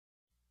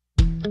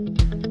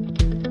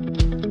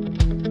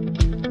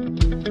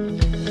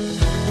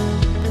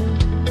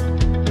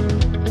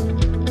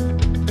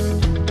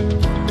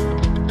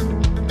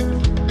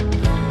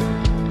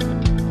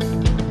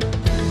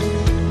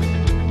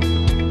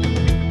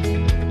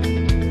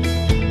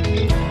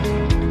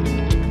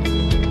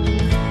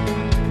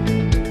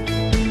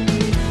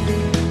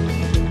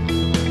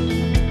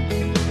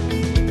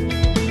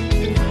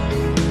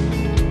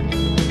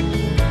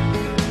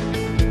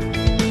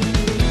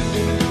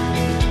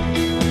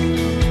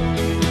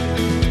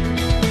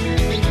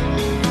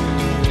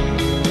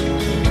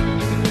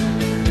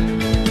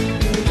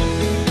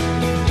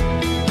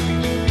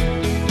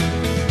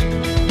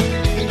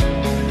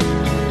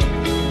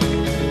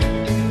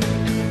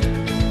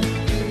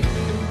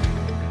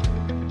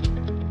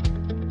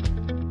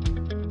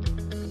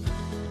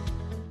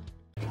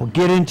We'll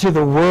get into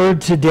the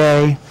Word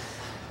today.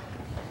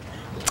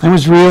 I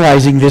was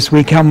realizing this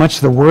week how much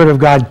the Word of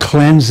God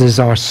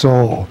cleanses our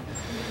soul,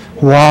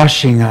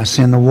 washing us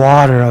in the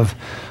water of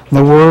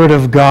the Word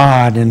of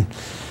God, and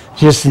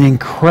just an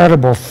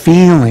incredible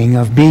feeling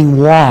of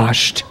being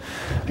washed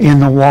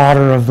in the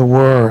water of the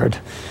Word.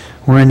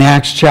 We're in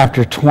Acts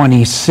chapter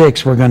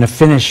 26. We're going to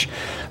finish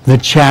the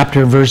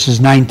chapter, verses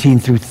 19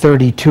 through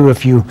 32,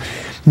 if you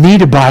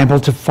need a Bible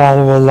to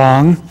follow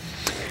along.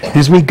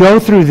 As we go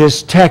through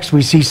this text,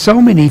 we see so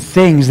many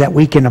things that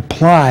we can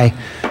apply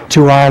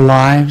to our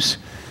lives.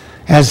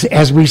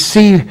 As we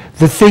see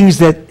the things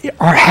that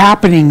are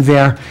happening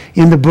there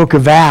in the book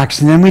of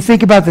Acts, and then we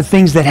think about the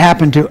things that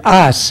happen to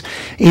us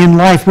in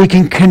life, we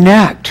can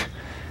connect.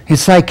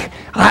 It's like,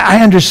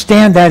 I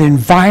understand that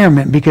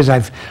environment because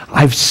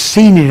I've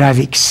seen it, I've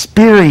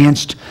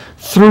experienced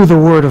through the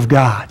Word of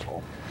God.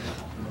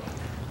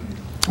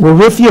 We're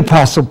with the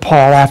Apostle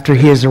Paul after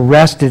he is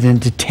arrested and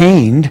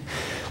detained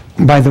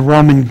by the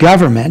Roman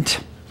government.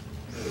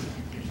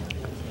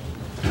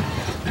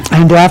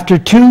 And after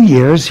 2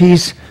 years,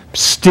 he's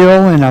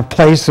still in a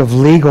place of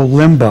legal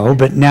limbo,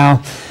 but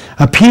now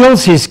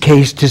appeals his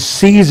case to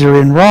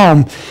Caesar in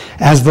Rome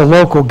as the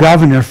local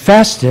governor,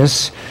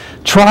 Festus,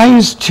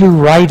 tries to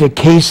write a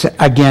case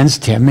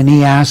against him, and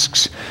he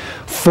asks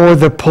for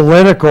the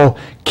political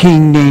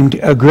king named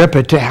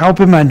Agrippa to help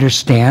him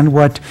understand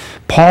what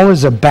Paul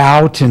is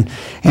about and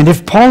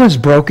if Paul has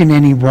broken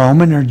any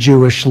Roman or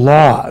Jewish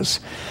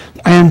laws.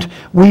 And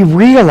we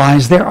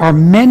realize there are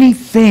many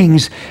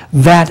things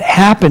that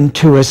happen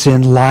to us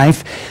in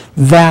life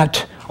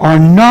that are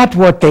not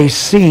what they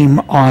seem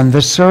on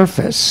the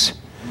surface.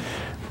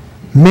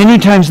 Many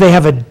times they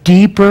have a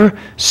deeper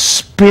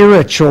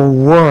spiritual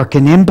work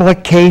and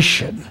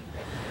implication.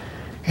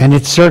 And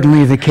it's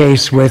certainly the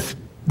case with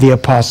the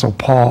Apostle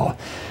Paul.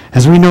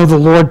 As we know, the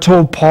Lord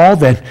told Paul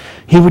that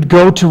he would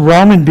go to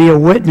Rome and be a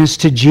witness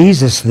to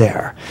Jesus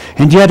there.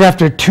 And yet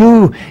after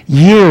 2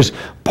 years,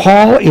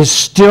 Paul is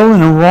still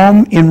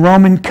in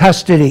Roman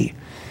custody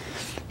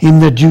in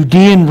the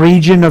Judean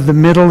region of the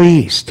Middle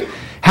East.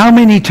 How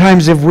many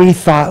times have we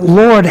thought,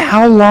 Lord,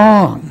 how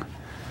long?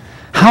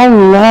 How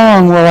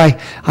long will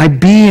I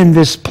be in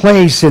this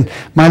place and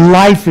my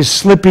life is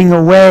slipping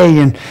away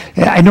and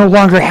I no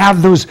longer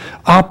have those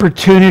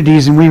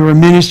opportunities? And we were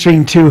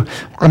ministering to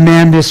a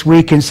man this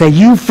week and say,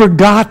 you've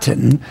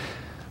forgotten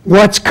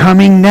what's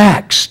coming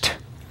next.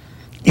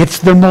 It's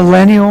the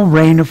millennial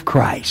reign of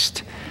Christ,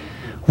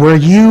 where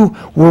you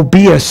will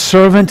be a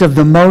servant of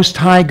the Most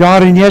High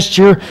God. And yes,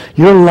 your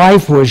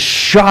life was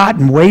shot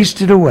and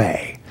wasted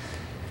away.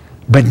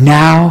 But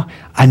now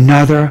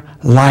another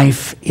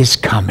life is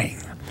coming.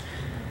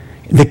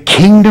 The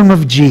kingdom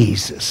of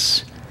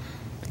Jesus.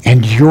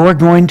 And you're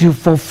going to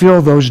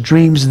fulfill those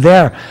dreams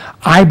there.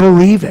 I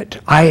believe it.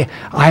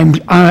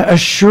 I'm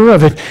sure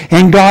of it.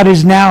 And God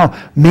is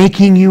now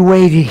making you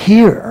wait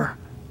here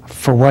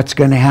for what's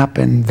going to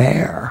happen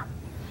there.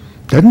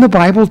 Doesn't the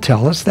Bible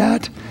tell us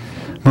that?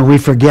 But we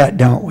forget,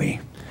 don't we?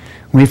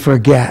 We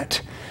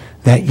forget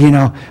that,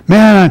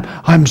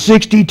 man, I'm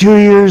 62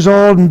 years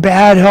old and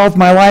bad health,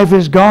 my life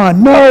is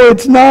gone. No,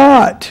 it's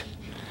not.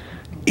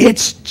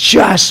 It's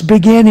just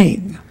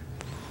beginning.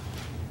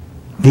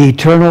 The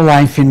eternal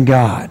life in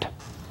God.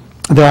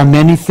 There are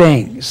many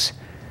things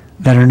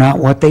that are not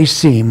what they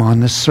seem on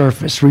the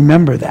surface.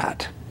 Remember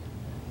that.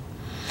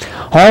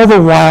 All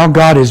the while,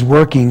 God is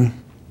working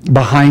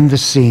behind the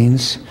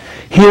scenes,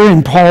 here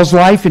in Paul's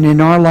life and in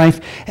our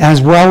life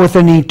as well, with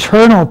an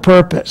eternal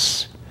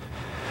purpose.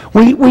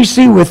 We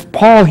see with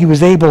Paul, he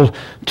was able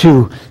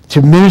to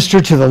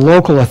minister to the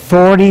local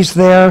authorities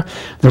there,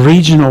 the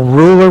regional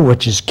ruler,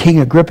 which is King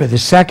Agrippa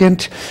II.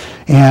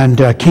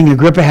 And King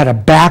Agrippa had a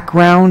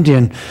background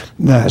in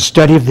the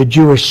study of the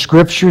Jewish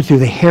scripture through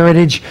the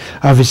heritage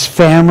of his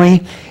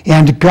family.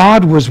 And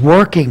God was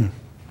working,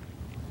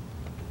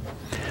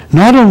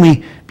 not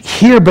only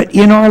here, but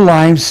in our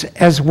lives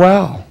as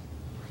well.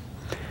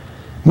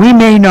 We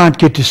may not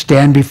get to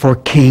stand before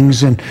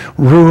kings and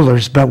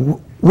rulers, but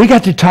we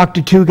got to talk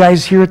to 2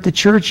 guys here at the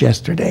church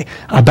yesterday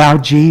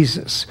about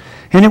Jesus.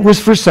 And it was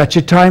for such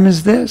a time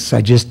as this.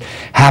 I just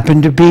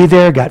happened to be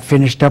there, got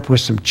finished up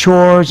with some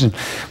chores, and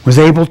was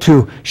able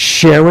to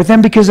share with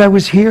them because I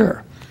was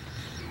here.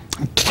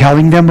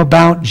 Telling them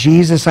about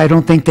Jesus. I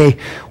don't think they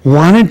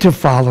wanted to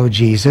follow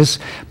Jesus,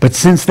 but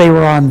since they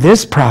were on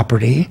this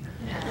property,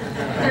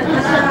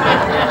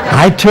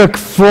 I took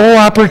full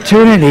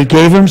opportunity,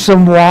 gave them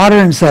some water,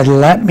 and said,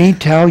 let me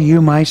tell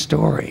you my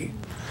story.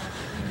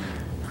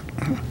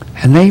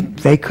 And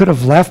they could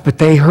have left, but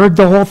they heard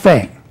the whole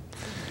thing.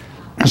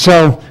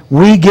 So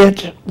we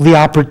get the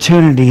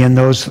opportunity in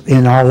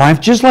our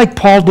life, just like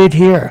Paul did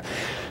here.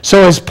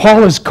 So as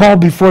Paul is called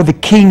before the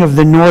king of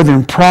the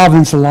northern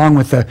province, along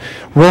with the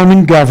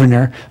Roman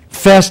governor,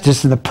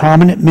 Festus, and the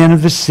prominent men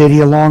of the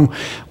city, along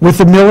with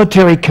the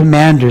military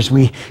commanders,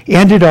 we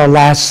ended our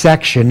last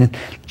section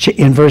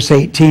in verse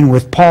 18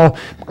 with Paul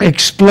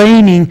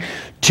explaining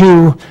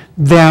to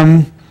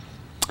them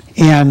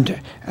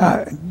and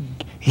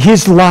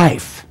his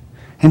life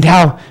and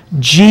how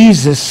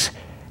Jesus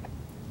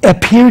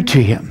appeared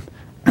to him.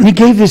 And he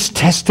gave this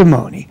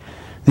testimony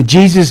that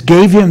Jesus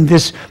gave him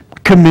this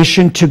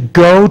commission to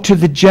go to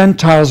the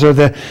Gentiles or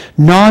the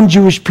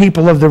non-Jewish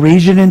people of the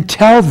region and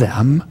tell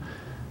them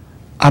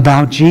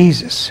about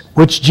Jesus,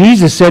 which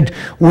Jesus said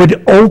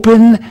would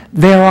open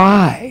their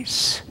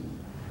eyes,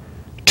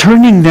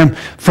 turning them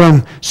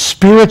from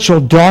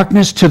spiritual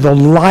darkness to the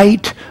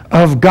light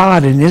of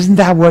God. And isn't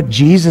that what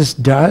Jesus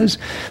does?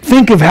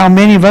 Think of how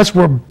many of us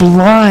were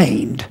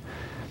blind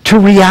to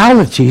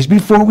realities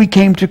before we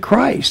came to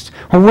Christ.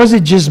 Or was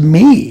it just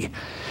me?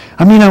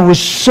 I mean, I was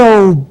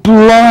so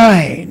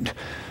blind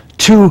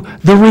to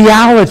the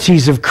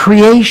realities of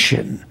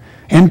creation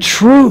and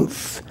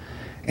truth.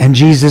 And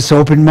Jesus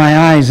opened my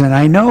eyes, and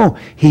I know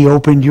he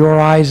opened your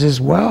eyes as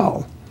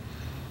well,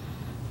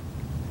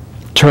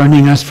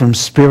 turning us from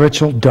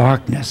spiritual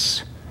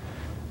darkness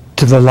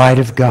to the light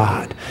of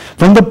God,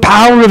 from the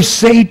power of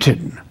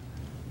Satan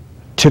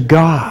to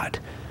God,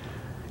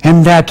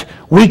 and that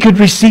we could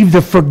receive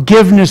the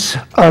forgiveness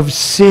of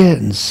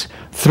sins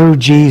through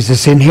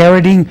Jesus,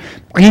 inheriting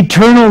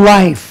eternal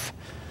life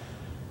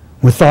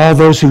with all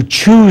those who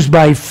choose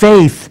by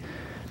faith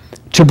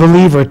to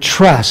believe or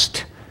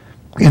trust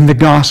in the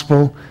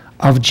gospel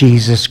of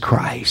Jesus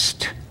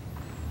Christ.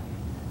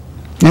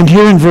 And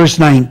here in verse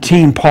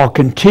 19, Paul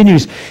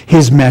continues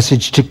his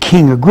message to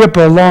King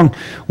Agrippa along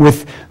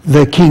with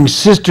the king's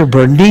sister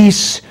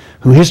Bernice,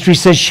 who history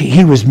says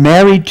he was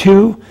married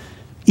to.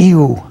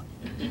 Ew.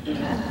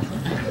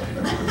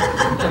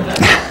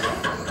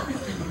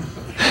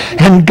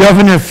 And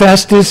Governor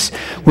Festus,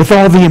 with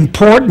all the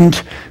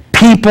important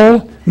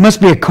people. Must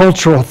be a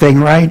cultural thing,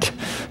 right?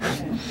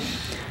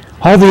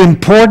 All the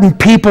important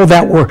people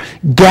that were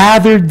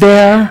gathered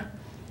there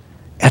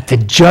at the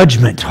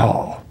judgment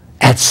hall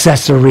at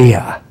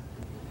Caesarea.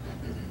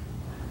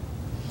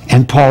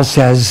 And Paul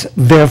says,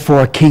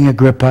 therefore, King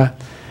Agrippa,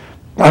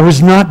 I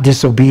was not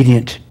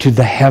disobedient to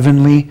the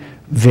heavenly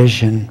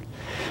vision,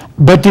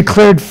 but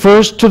declared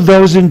first to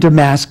those in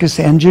Damascus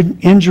and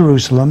in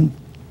Jerusalem,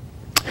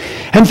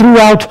 and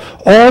throughout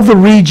all the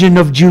region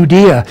of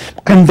Judea,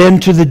 and then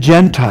to the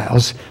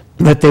Gentiles,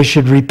 that they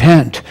should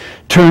repent,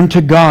 turn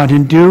to God,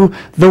 and do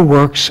the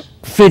works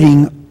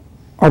fitting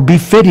or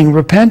befitting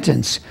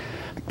repentance.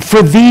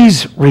 For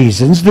these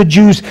reasons, the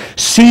Jews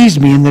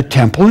seized me in the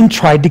temple and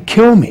tried to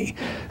kill me.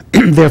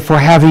 Therefore,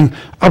 having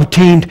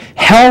obtained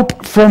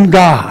help from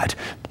God,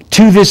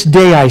 to this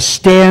day I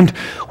stand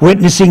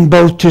witnessing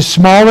both to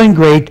small and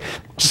great,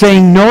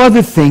 saying no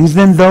other things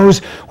than those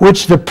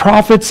which the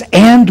prophets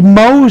and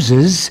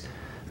Moses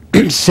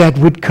said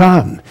would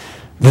come,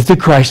 that the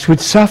Christ would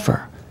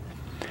suffer,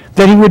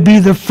 that he would be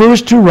the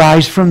first to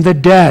rise from the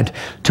dead,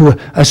 to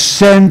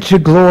ascend to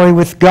glory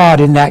with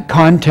God in that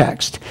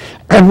context,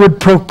 and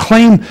would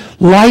proclaim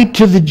light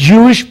to the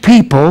Jewish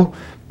people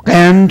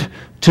and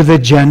to the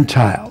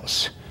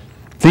Gentiles.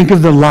 Think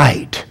of the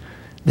light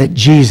that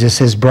Jesus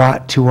has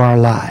brought to our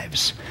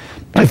lives.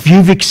 If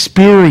you've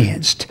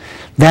experienced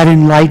that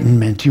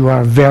enlightenment, you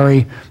are a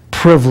very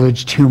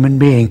privileged human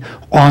being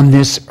on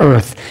this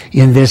earth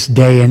in this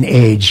day and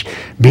age,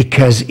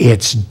 because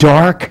it's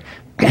dark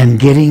and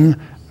getting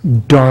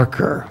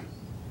darker.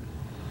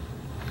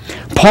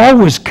 Paul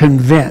was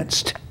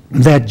convinced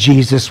that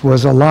Jesus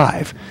was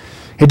alive.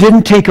 It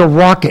didn't take a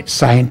rocket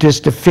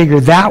scientist to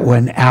figure that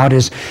one out,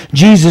 as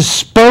Jesus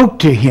spoke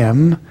to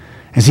him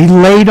as he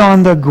laid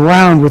on the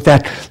ground with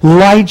that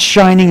light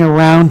shining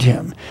around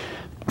him.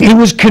 He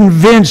was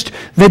convinced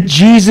that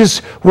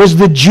Jesus was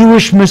the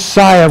Jewish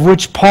Messiah, of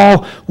which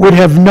Paul would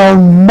have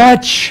known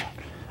much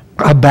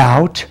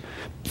about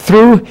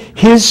through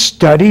his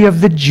study of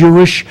the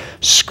Jewish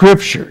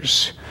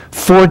scriptures,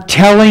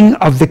 foretelling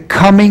of the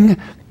coming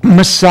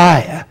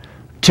Messiah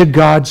to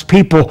God's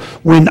people.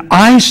 When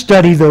I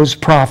study those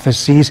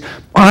prophecies,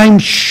 I'm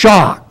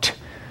shocked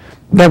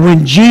that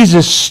when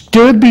Jesus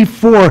stood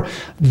before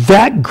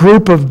that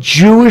group of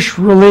Jewish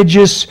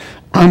religious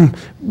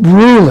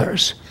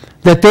rulers,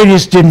 that they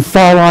just didn't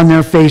fall on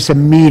their face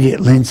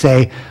immediately and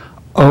say,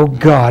 "Oh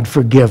God,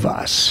 forgive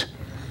us."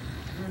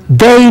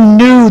 They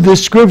knew the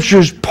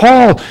scriptures.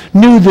 Paul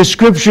knew the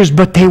scriptures,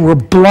 but they were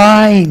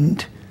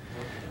blind.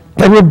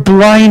 They were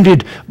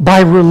blinded by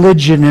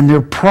religion and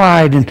their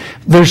pride and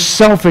their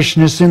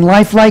selfishness in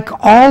life, like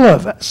all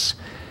of us.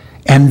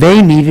 And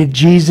they needed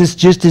Jesus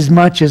just as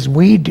much as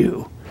we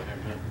do.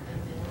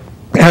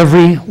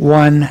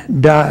 Everyone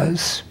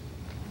does.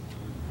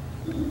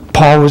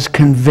 Paul was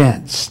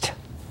convinced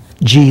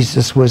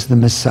Jesus was the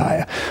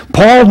Messiah.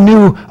 Paul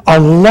knew a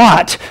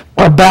lot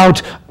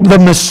about the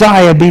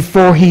Messiah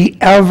before he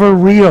ever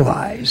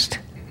realized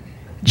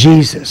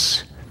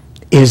Jesus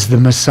is the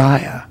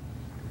Messiah,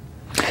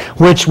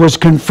 which was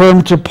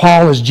confirmed to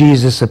Paul as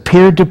Jesus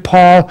appeared to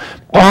Paul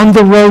on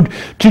the road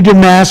to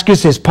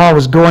Damascus, as Paul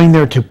was going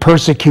there to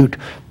persecute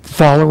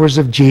followers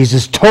of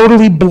Jesus,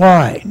 totally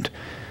blind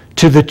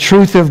to the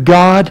truth of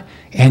God,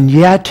 and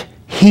yet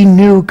he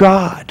knew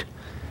God,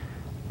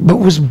 but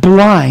was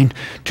blind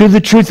to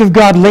the truth of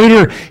God.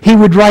 Later, he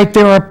would write,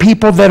 there are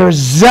people that are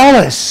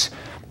zealous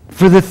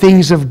for the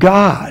things of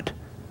God,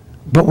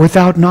 but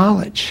without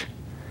knowledge.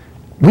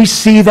 We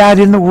see that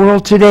in the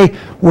world today,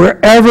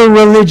 wherever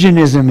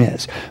religionism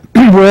is,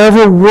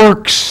 wherever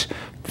works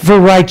for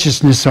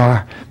righteousness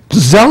are.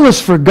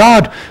 Zealous for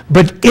God,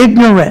 but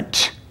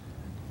ignorant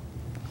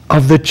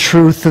of the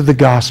truth of the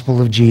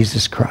gospel of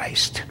Jesus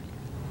Christ.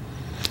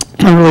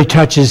 It really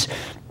touches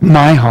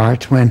my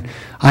heart when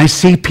I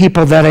see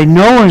people that I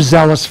know are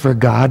zealous for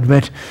God,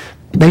 but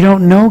they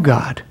don't know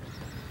God,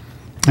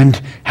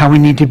 and how we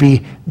need to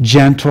be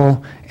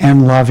gentle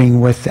and loving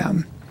with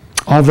them.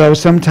 Although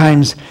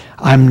sometimes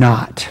I'm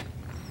not.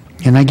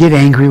 And I get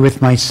angry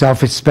with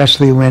myself,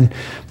 especially when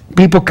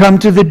people come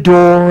to the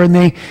door and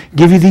they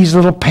give you these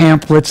little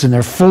pamphlets and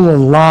they're full of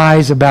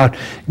lies about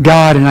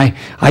God. And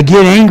I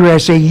get angry. I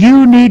say,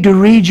 you need to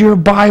read your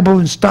Bible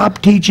and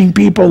stop teaching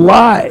people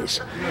lies.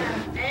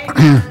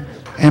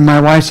 And my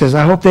wife says,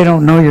 I hope they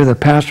don't know you're the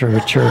pastor of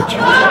a church.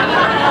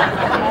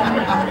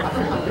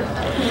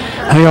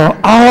 I go,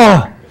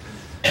 oh,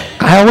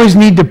 I always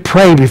need to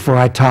pray before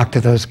I talk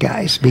to those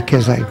guys,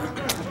 because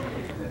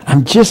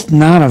I'm just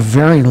not a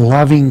very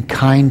loving,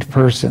 kind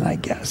person, I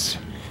guess.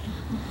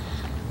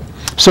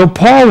 So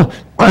Paul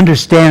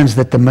understands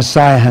that the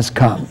Messiah has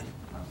come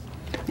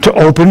to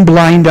open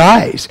blind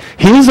eyes.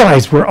 His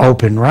eyes were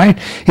open, right?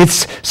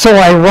 It's so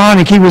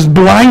ironic. He was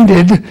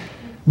blinded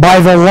by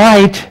the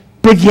light,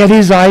 but yet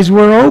his eyes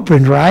were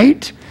opened,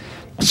 right?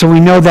 So we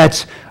know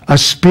that's a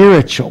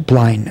spiritual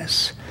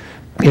blindness.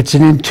 It's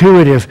an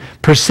intuitive,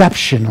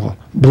 perceptional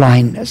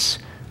blindness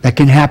that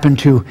can happen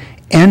to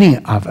any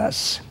of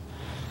us.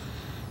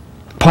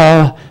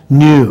 Paul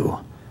knew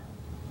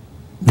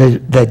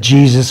that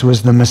Jesus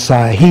was the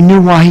Messiah. He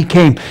knew why he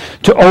came,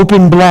 to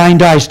open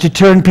blind eyes, to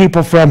turn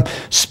people from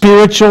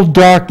spiritual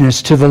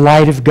darkness to the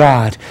light of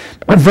God,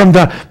 and from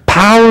the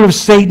power of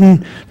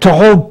Satan to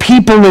hold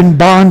people in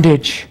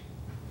bondage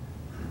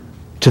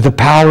to the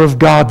power of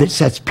God that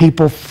sets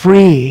people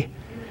free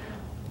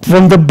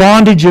from the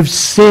bondage of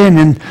sin,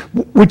 and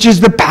which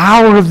is the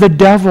power of the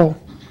devil.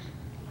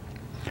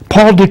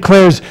 Paul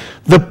declares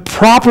the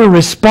proper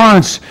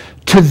response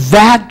to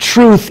that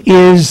truth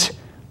is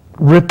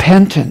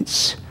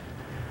repentance,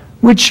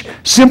 which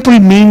simply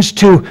means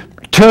to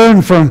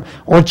turn from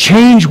or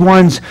change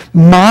one's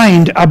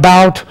mind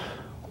about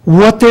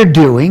what they're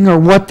doing or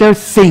what they're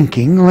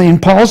thinking. In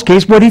Paul's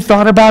case, what he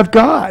thought about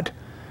God.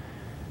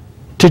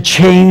 To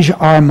change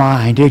our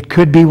mind. It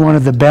could be one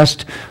of the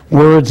best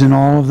words in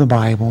all of the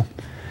Bible.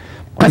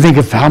 I think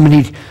of how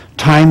many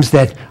times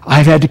that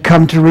I've had to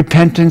come to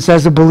repentance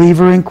as a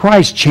believer in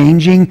Christ,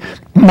 changing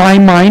my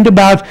mind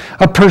about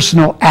a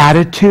personal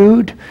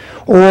attitude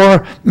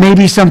or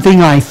maybe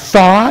something I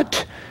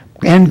thought,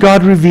 and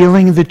God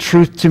revealing the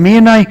truth to me.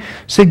 And I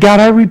said, God,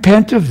 I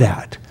repent of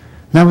that.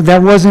 Now,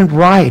 that wasn't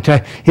right.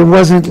 It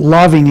wasn't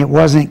loving. It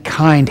wasn't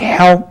kind.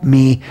 Help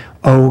me,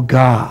 oh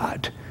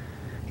God.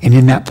 And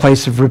in that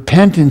place of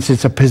repentance,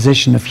 it's a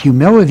position of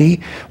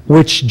humility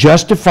which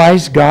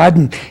justifies God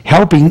in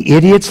helping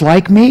idiots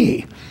like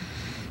me.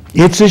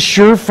 It's a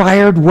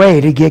surefire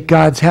way to get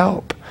God's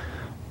help.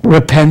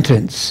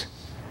 Repentance.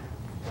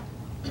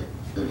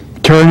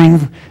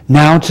 Turning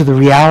now to the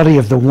reality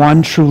of the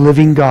one true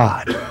living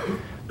God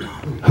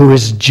who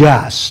is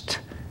just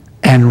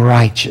and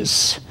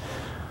righteous,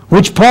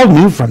 which Paul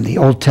knew from the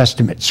Old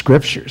Testament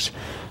Scriptures.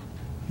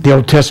 The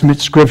Old Testament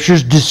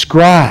Scriptures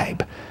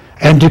describe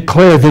and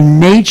declare the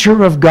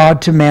nature of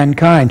God to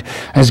mankind,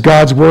 as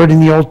God's word in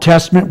the Old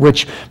Testament,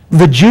 which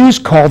the Jews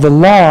call the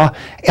law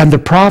and the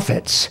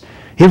prophets.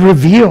 It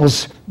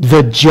reveals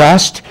the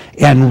just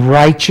and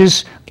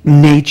righteous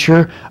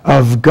nature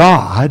of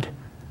God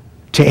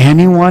to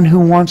anyone who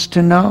wants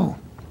to know.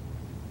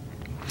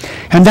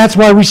 And that's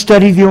why we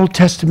study the Old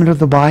Testament of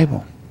the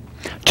Bible,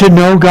 to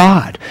know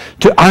God,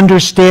 to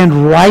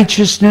understand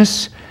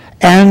righteousness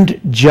and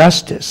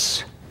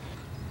justice.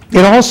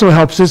 It also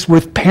helps us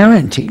with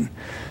parenting.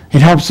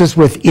 It helps us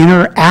with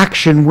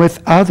interaction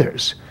with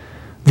others.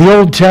 The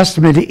Old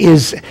Testament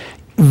is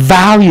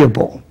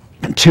valuable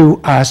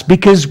to us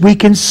because we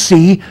can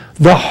see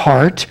the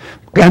heart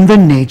and the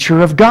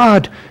nature of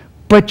God.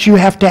 But you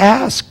have to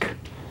ask.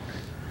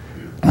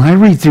 When I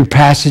read through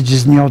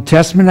passages in the Old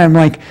Testament, I'm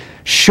like,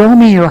 show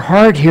me your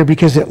heart here,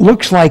 because it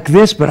looks like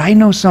this, but I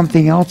know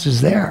something else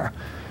is there.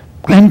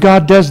 And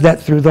God does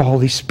that through the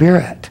Holy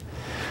Spirit,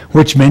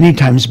 which many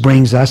times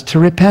brings us to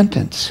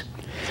repentance.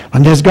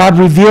 And as God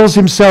reveals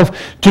himself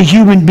to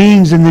human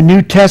beings in the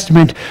New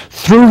Testament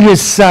through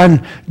his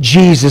Son,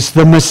 Jesus,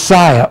 the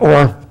Messiah,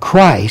 or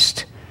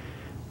Christ,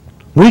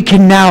 we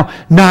can now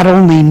not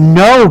only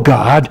know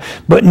God,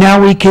 but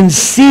now we can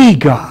see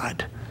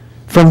God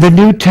from the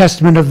New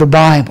Testament of the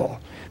Bible.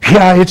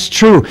 Yeah, it's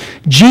true.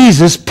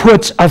 Jesus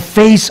puts a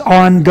face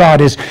on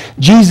God. As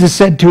Jesus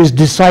said to his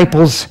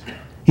disciples,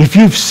 if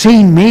you've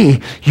seen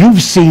me,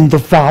 you've seen the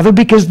Father,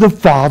 because the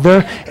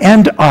Father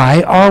and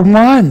I are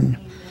one.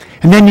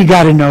 And then you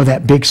got to know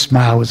that big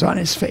smile was on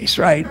his face,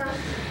 right?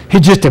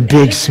 It's just a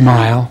big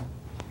smile.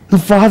 The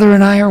Father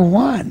and I are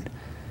one.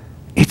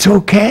 It's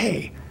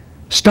okay.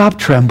 Stop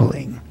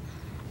trembling.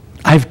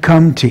 I've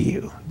come to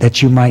you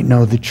that you might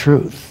know the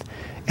truth,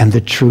 and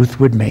the truth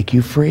would make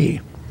you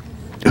free.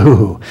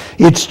 Ooh,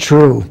 it's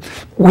true.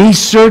 We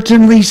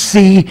certainly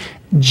see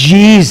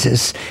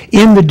Jesus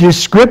in the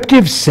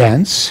descriptive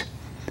sense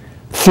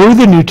through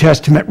the New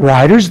Testament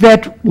writers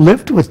that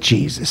lived with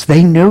Jesus.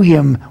 They knew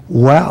him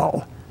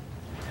well.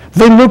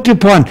 They looked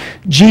upon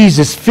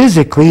Jesus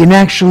physically and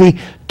actually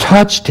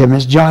touched him,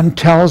 as John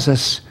tells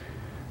us.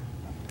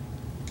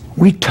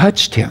 We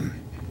touched him.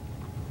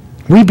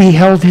 We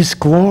beheld his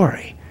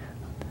glory.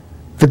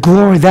 The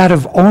glory that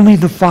of only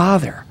the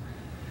Father,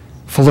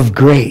 full of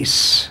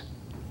grace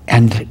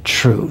and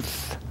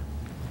truth.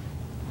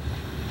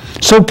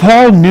 So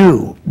Paul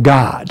knew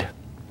God.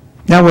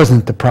 That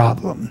wasn't the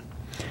problem.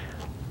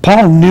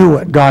 Paul knew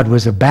what God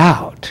was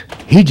about.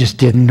 He just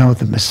didn't know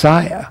the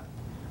Messiah.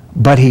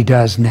 But he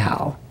does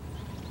now.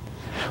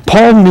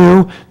 Paul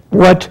knew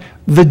what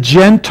the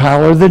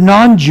Gentile or the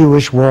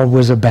non-Jewish world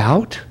was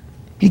about.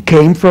 He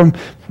came from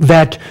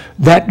that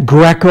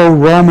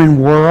Greco-Roman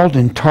world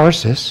in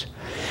Tarsus.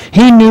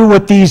 He knew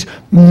what these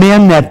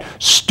men that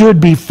stood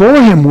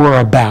before him were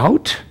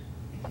about.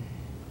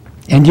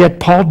 And yet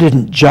Paul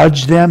didn't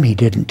judge them. He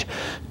didn't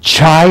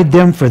chide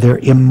them for their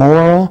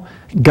immoral,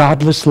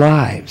 godless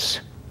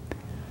lives.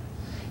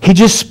 He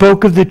just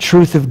spoke of the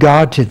truth of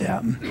God to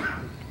them.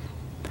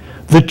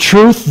 The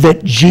truth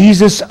that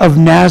Jesus of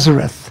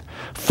Nazareth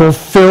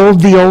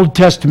fulfilled the Old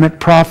Testament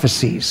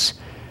prophecies,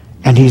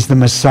 and he's the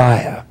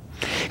Messiah.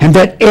 And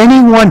that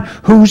anyone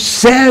who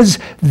says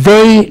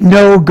they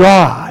know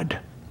God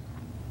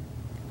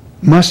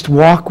must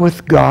walk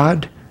with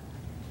God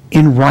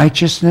in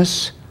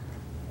righteousness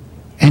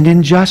and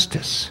in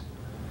justice.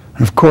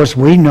 And of course,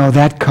 we know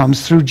that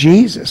comes through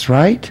Jesus,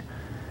 right?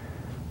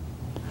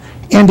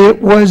 And it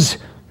was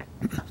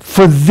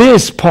for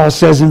this, Paul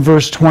says in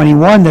verse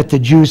 21, that the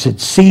Jews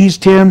had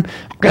seized him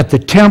at the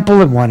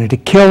temple and wanted to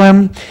kill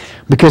him,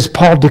 because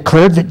Paul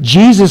declared that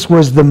Jesus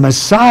was the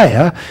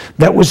Messiah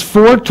that was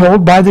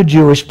foretold by the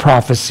Jewish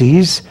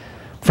prophecies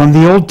from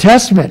the Old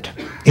Testament.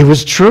 It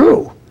was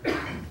true.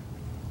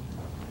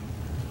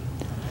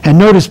 And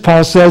notice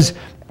Paul says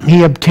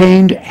he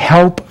obtained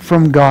help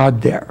from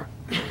God there,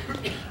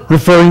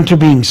 referring to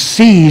being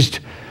seized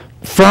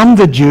from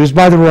the Jews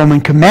by the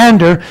Roman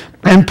commander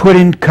and put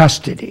in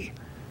custody.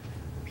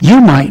 You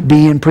might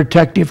be in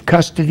protective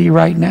custody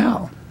right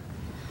now,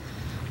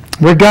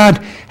 where God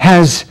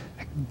has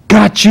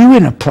got you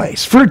in a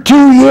place for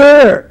 2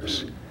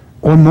 years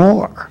or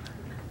more.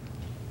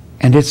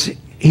 And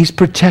he's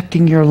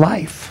protecting your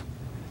life.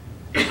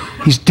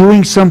 He's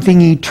doing something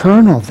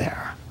eternal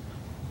there.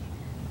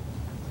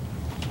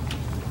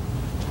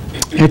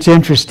 It's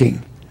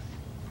interesting.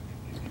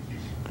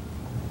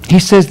 He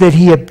says that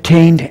he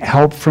obtained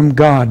help from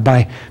God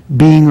by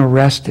being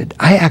arrested.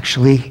 I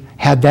actually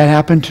had that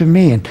happen to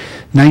me in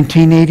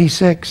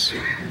 1986.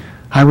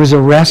 I was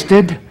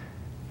arrested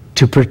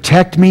to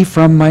protect me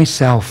from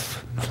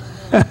myself.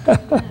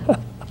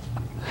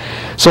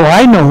 So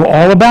I know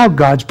all about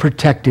God's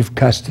protective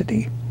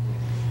custody.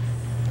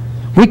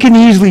 We can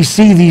easily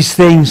see these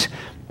things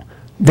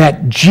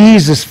that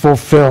Jesus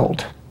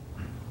fulfilled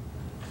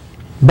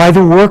by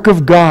the work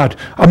of God,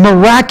 a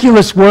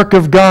miraculous work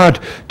of God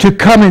to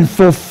come and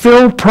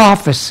fulfill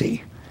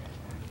prophecy.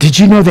 Did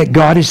you know that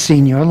God has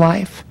seen your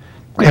life?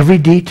 Every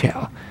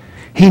detail.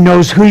 He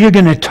knows who you're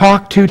going to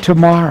talk to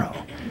tomorrow.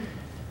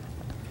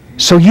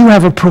 So you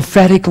have a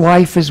prophetic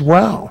life as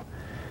well.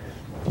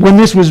 When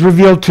this was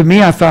revealed to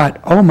me, I thought,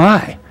 oh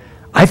my,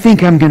 I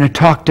think I'm going to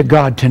talk to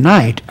God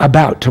tonight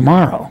about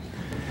tomorrow.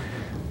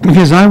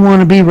 Because I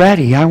want to be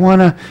ready. I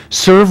want to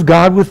serve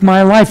God with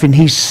my life. And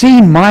he's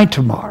seen my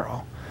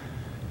tomorrow.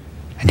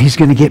 And he's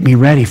going to get me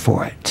ready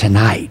for it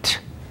tonight.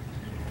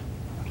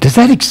 Does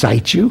that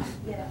excite you?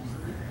 Yeah.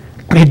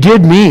 It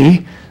did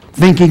me,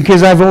 thinking,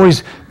 because I've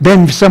always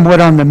been somewhat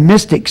on the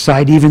mystic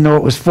side, even though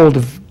it was full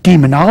of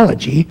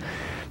demonology.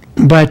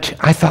 But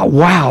I thought,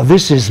 wow,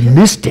 this is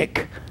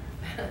mystic.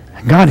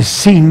 God has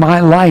seen my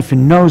life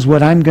and knows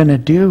what I'm going to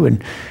do,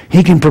 and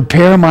he can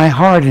prepare my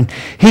heart, and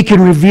he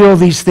can reveal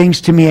these things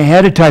to me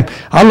ahead of time.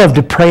 I love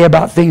to pray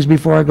about things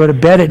before I go to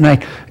bed at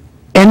night.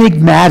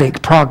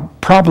 Enigmatic,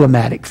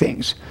 problematic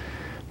things.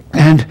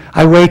 And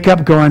I wake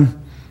up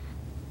going,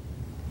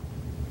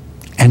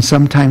 and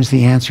sometimes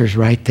the answer's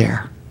right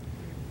there.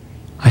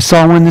 I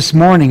saw one this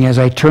morning as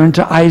I turned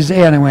to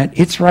Isaiah, and I went,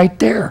 it's right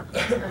there.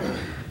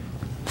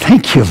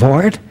 Thank you,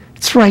 Lord.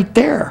 It's right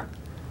there.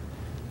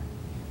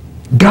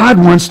 God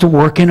wants to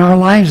work in our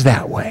lives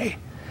that way,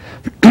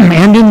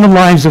 and in the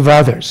lives of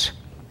others.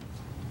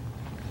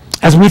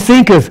 As we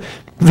think of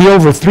the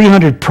over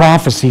 300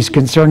 prophecies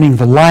concerning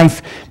the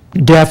life,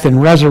 death,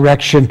 and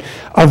resurrection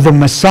of the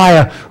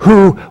Messiah,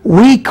 who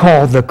we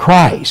call the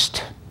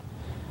Christ,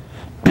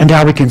 and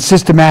how we can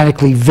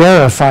systematically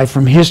verify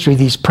from history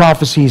these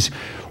prophecies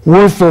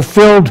were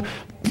fulfilled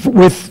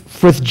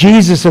with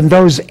Jesus, and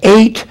those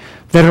 8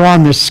 that are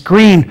on the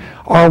screen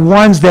are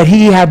ones that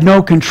he had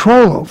no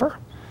control over.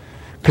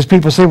 Because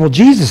people say, well,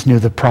 Jesus knew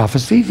the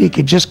prophecy. He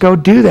could just go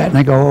do that. And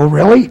I go, oh,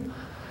 really?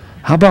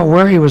 How about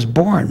where he was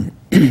born?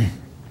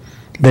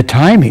 The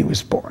time he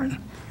was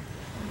born.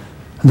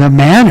 The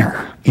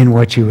manner in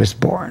which he was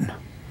born.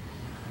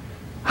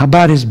 How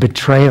about his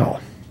betrayal?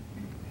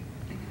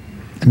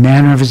 The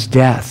manner of his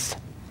death?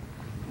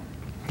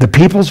 The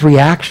people's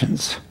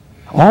reactions?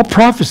 All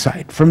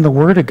prophesied from the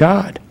Word of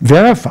God,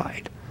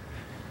 verified.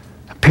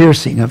 A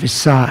piercing of his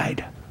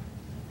side.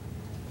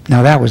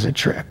 Now that was a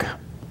trick.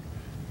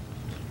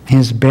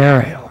 His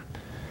burial.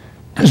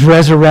 His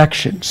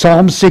resurrection.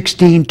 Psalm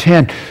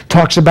 16:10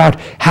 talks about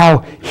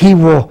how he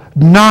will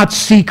not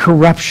see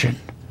corruption,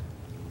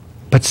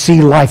 but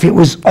see life. It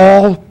was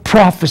all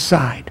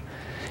prophesied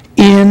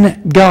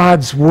in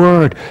God's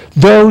Word.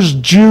 Those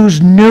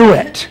Jews knew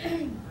it.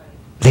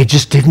 They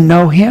just didn't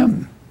know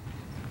him.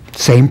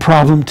 Same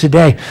problem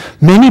today.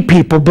 Many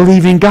people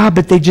believe in God,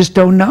 but they just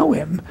don't know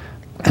him.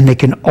 And they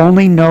can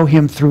only know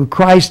him through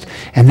Christ,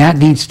 and that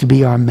needs to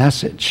be our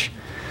message.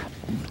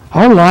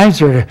 Our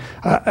lives are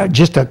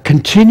just a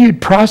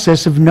continued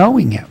process of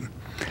knowing him.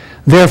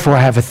 Therefore,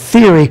 I have a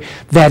theory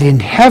that in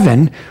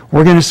heaven,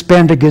 we're going to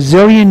spend a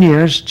gazillion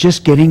years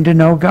just getting to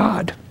know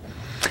God.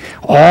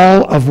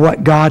 All of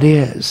what God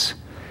is,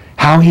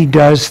 how he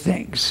does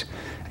things.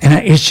 And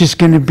it's just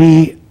going to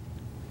be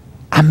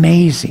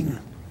amazing.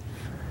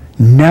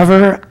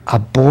 Never a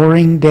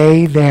boring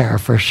day there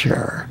for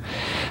sure.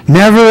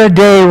 Never a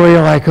day where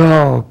you're like,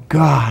 oh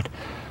God,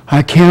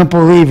 I can't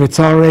believe it's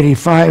already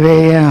 5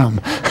 a.m.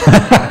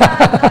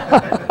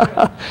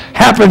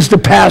 Happens to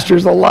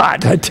pastors a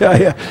lot, I tell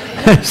you.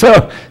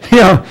 So,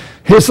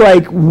 it's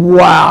like,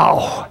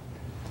 wow.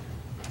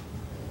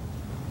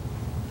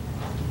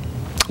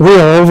 We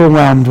are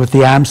overwhelmed with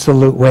the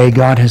absolute way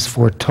God has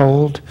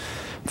foretold,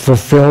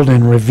 fulfilled,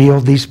 and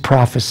revealed these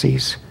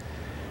prophecies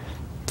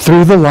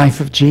through the life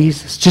of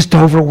Jesus. Just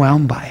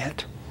overwhelmed by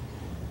it.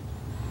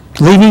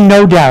 Leaving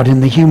no doubt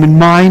in the human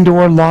mind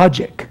or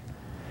logic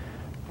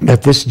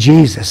that this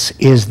Jesus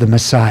is the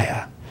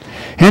Messiah.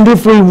 And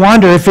if we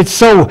wonder if it's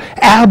so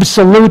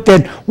absolute,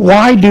 then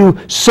why do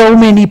so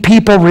many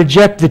people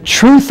reject the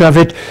truth of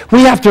it?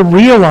 We have to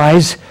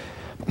realize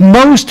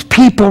most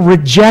people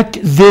reject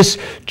this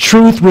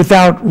truth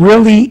without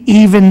really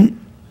even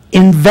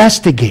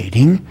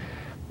investigating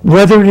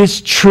whether it is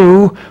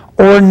true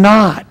or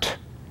not.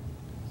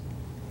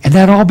 And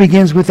that all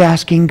begins with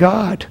asking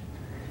God.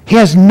 He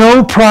has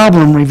no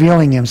problem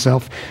revealing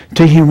himself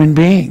to human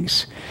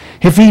beings.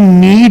 If he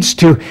needs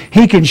to,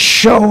 he can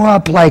show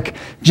up like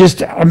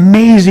just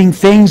amazing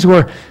things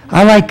where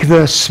I like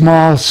the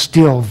small,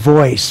 still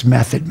voice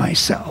method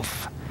myself.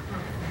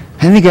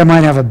 I think I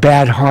might have a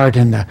bad heart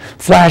and the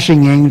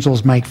flashing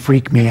angels might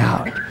freak me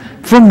out.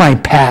 From my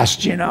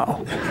past,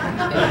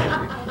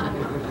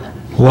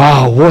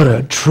 Wow, what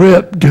a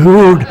trip,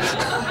 dude.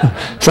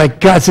 It's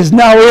like God says,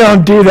 no, we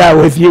don't do that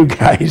with you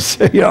guys.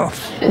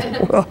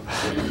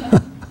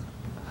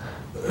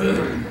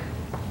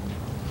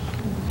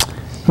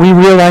 We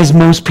realize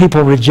most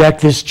people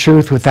reject this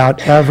truth without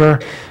ever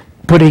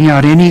putting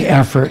out any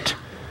effort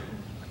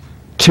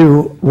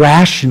to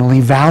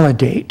rationally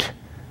validate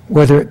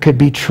whether it could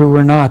be true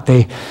or not.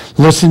 They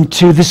listen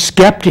to the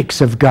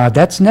skeptics of God.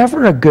 That's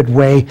never a good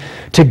way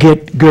to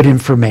get good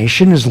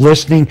information, is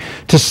listening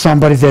to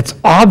somebody that's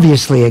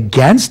obviously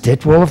against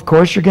it. Well, of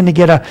course, you're going to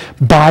get a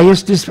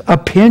biased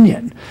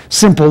opinion.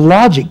 Simple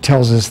logic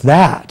tells us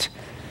that.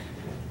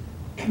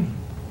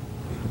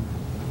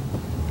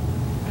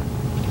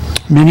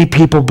 Many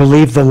people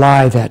believe the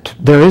lie that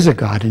there is a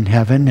God in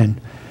heaven and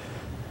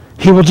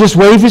he will just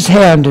wave his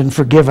hand and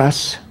forgive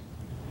us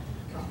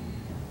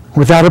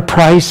without a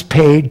price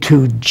paid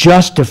to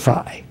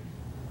justify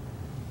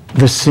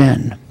the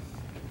sin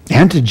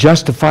and to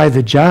justify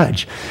the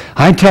judge.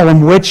 I tell them,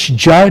 which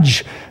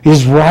judge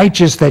is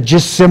righteous that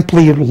just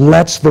simply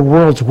lets the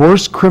world's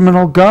worst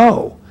criminal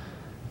go?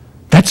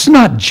 That's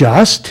not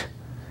just.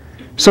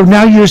 So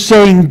now you're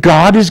saying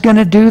God is going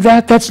to do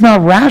that? That's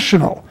not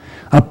rational.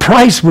 A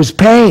price was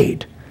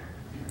paid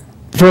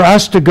for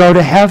us to go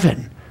to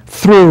heaven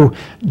through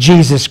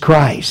Jesus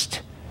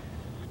Christ.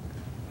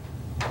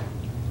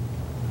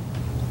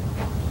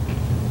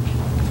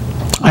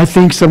 I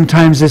think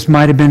sometimes this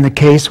might have been the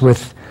case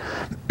with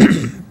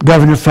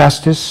Governor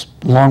Festus,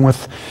 along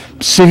with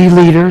city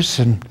leaders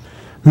and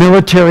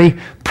military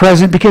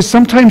present, because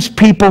sometimes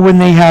people, when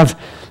they have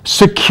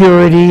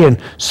security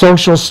and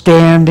social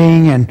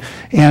standing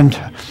and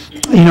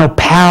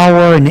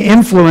power and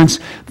influence,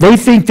 they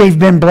think they've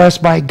been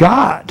blessed by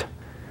God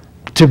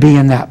to be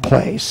in that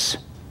place.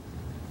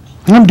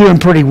 I'm doing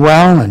pretty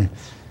well, and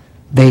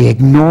they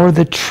ignore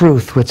the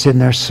truth what's in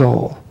their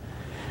soul.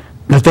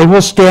 That they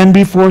will stand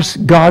before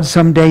God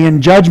someday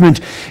in judgment.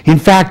 In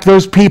fact,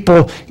 those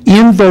people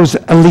in those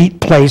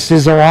elite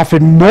places are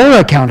often more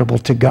accountable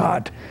to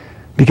God,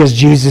 because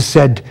Jesus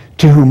said,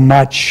 to whom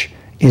much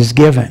is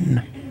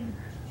given,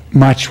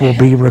 much will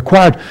be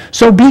required.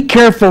 So be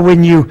careful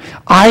when you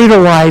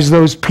idolize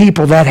those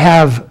people that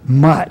have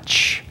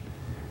much,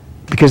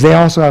 because they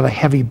also have a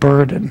heavy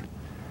burden.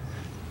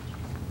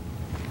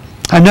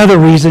 Another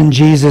reason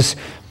Jesus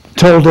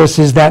told us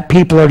is that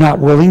people are not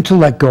willing to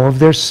let go of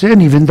their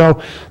sin, even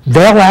though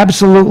they'll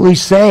absolutely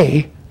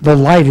say the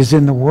light is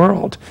in the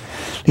world.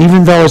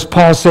 Even though, as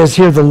Paul says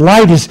here, the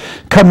light has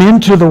come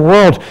into the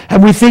world.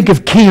 And we think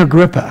of King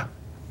Agrippa.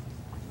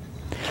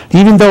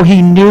 Even though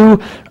he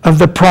knew of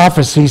the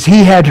prophecies,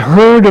 he had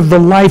heard of the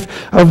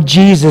life of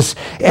Jesus,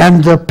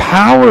 and the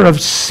power of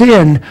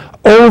sin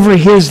over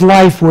his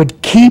life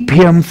would keep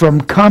him from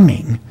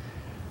coming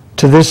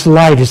to this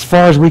light, as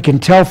far as we can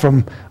tell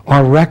from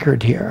our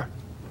record here.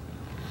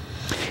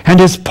 And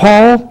as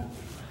Paul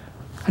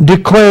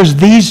declares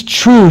these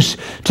truths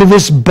to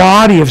this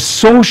body of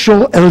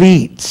social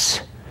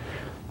elites,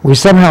 we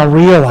somehow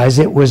realize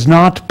it was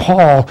not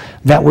Paul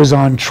that was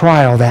on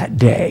trial that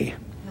day.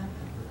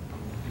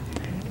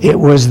 It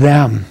was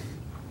them.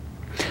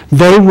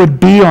 They would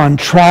be on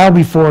trial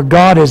before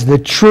God as the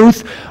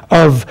truth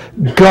of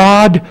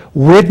God,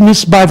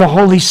 witnessed by the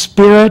Holy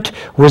Spirit,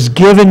 was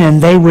given, and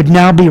they would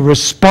now be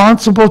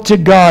responsible to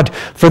God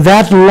for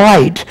that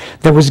light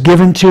that was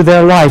given to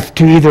their life,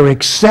 to either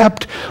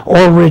accept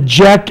or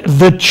reject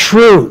the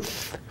truth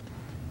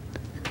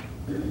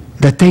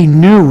that they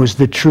knew was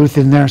the truth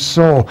in their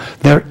soul,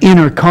 their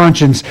inner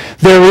conscience.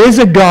 There is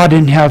a God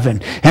in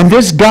heaven, and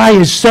this guy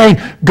is saying,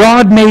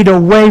 God made a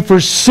way for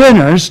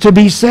sinners to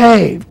be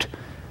saved,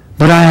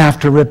 but I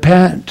have to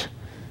repent.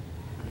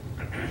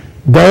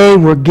 They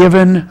were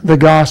given the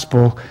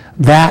gospel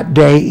that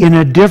day in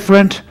a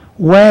different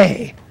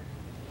way.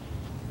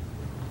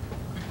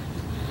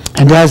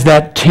 And as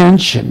that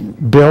tension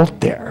built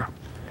there,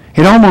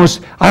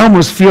 I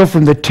almost feel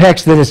from the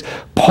text that as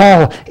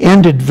Paul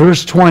ended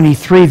verse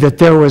 23 that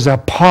there was a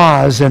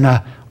pause and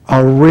a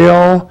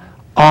real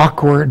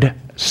awkward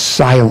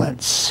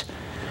silence.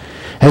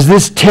 As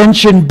this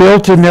tension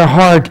built in their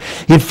heart,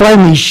 it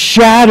finally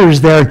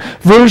shatters there.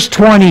 Verse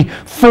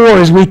 24,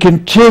 as we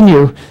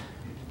continue,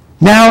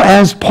 now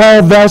as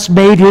Paul thus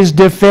made his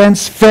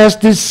defense,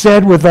 Festus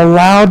said with a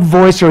loud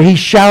voice, or he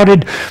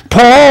shouted,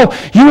 Paul,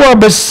 you are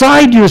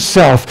beside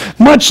yourself.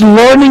 Much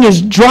learning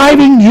is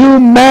driving you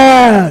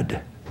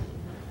mad.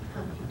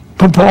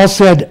 But Paul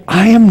said,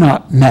 I am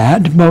not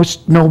mad,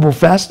 most noble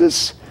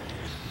Festus,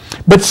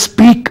 but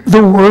speak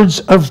the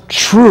words of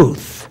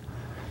truth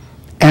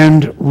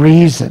and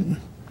reason.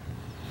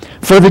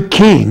 For the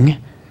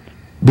king,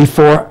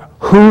 before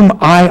whom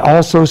I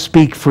also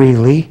speak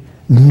freely,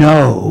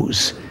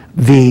 knows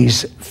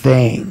these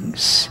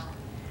things.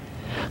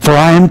 For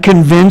I am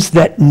convinced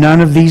that none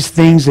of these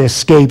things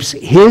escapes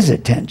his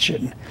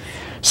attention,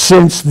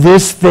 since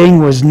this thing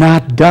was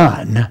not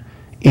done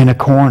in a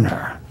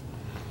corner.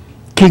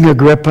 King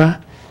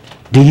Agrippa,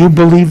 do you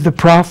believe the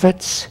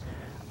prophets?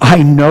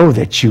 I know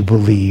that you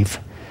believe.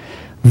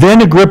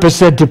 Then Agrippa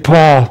said to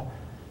Paul,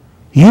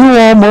 you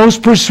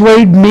almost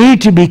persuade me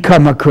to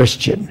become a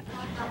Christian.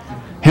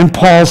 And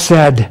Paul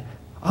said,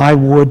 I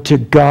would to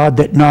God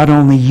that not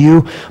only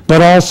you,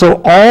 but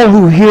also all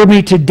who hear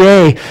me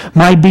today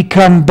might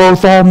become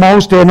both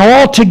almost and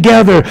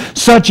altogether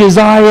such as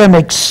I am,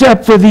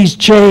 except for these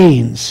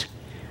chains.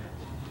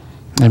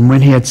 And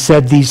when he had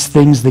said these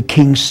things, the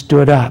king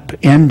stood up,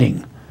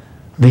 ending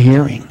the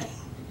hearing,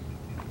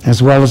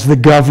 as well as the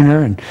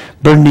governor and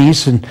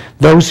Bernice and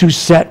those who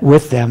sat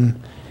with them.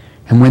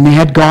 And when they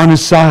had gone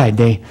aside,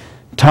 they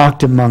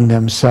talked among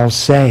themselves,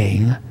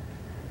 saying,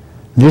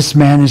 this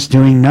man is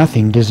doing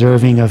nothing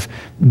deserving of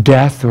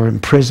death or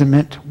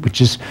imprisonment,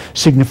 which is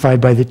signified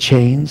by the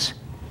chains.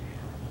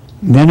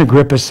 And then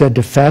Agrippa said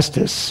to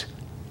Festus,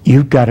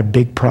 you've got a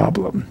big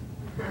problem.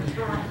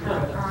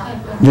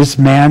 This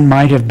man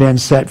might have been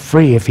set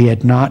free if he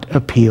had not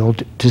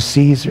appealed to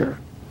Caesar.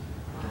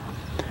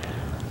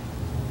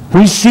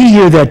 We see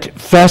here that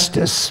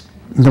Festus,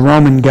 the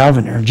Roman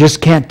governor, just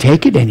can't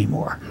take it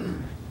anymore.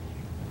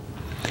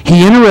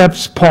 He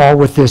interrupts Paul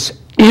with this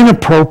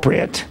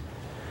inappropriate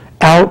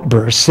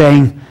outburst,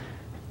 saying,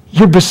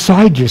 you're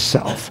beside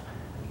yourself.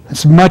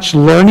 As much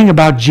learning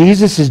about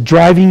Jesus is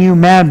driving you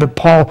mad. But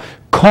Paul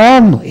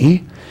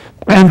calmly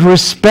and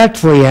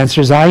respectfully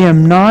answers, I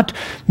am not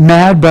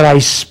mad, but I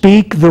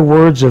speak the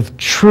words of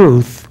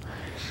truth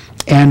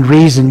and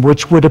reason,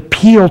 which would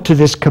appeal to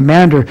this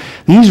commander.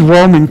 These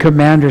Roman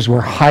commanders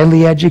were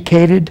highly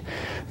educated.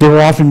 They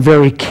were often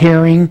very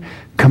caring,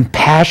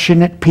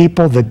 compassionate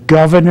people. The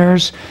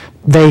governors,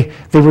 they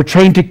were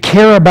trained to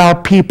care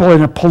about people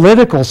in a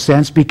political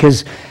sense,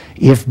 because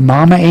if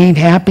mama ain't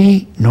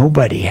happy,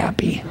 nobody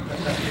happy.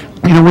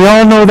 You know, we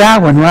all know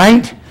that one,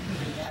 right?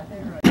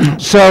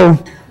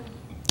 So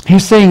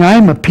he's saying,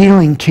 I'm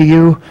appealing to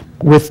you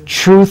with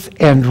truth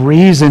and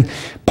reason.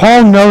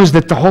 Paul knows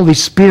that the Holy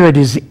Spirit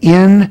is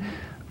in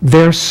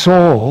their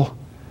soul,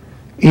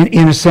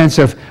 in a sense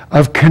of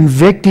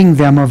convicting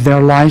them of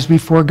their lives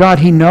before God.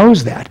 He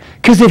knows that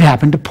because it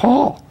happened to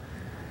Paul.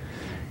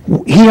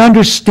 He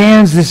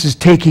understands this is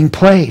taking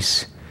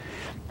place.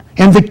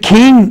 And the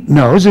king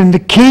knows, and the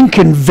king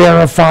can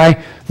verify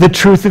the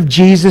truth of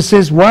Jesus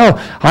as well.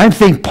 I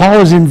think Paul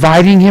is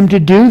inviting him to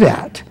do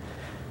that,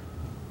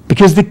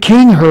 because the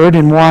king heard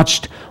and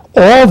watched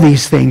all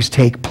these things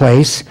take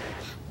place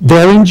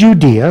there in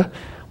Judea,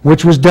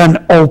 which was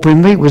done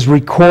openly. It was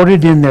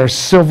recorded in their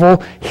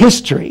civil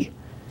history.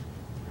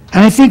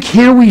 And I think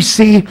here we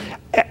see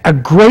a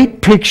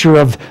great picture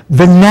of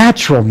the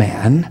natural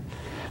man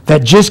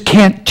that just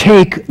can't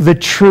take the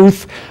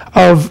truth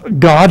of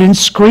God and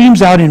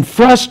screams out in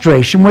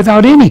frustration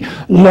without any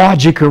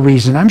logic or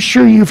reason. I'm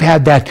sure you've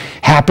had that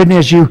happen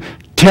as you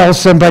tell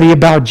somebody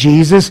about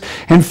Jesus,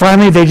 and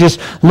finally they just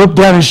look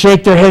down and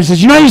shake their head and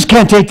says, I just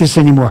can't take this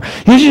anymore.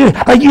 You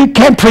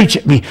can't preach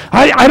at me.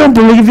 I don't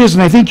believe this,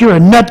 and I think you're a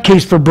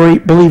nutcase for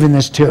believing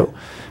this too.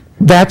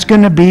 That's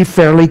going to be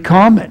fairly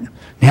common.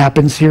 It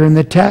happens here in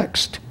the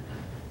text.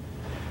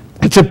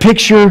 It's a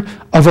picture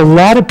of a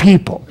lot of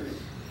people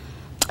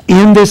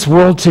in this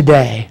world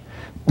today.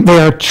 They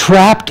are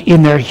trapped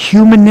in their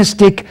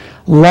humanistic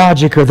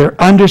logic or their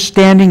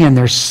understanding, and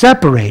they're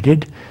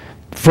separated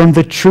from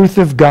the truth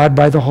of God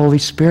by the Holy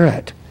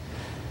Spirit,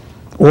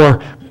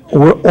 or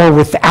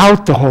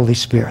without the Holy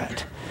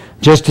Spirit,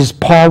 just as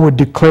Paul would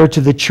declare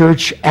to the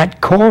church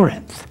at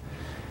Corinth.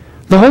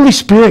 The Holy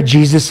Spirit,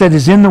 Jesus said,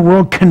 is in the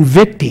world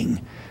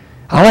convicting.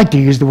 I like to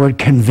use the word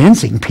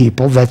convincing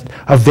people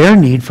of their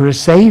need for a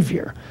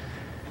Savior.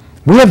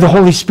 We have the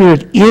Holy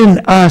Spirit in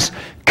us,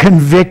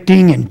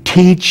 convicting and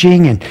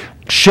teaching and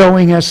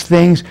showing us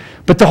things.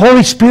 But the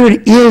Holy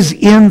Spirit is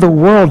in the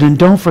world, and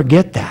don't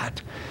forget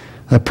that.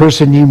 The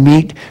person you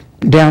meet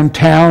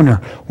downtown or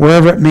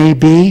wherever it may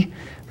be,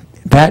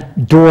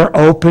 that door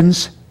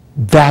opens,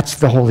 that's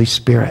the Holy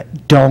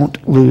Spirit.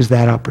 Don't lose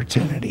that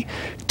opportunity.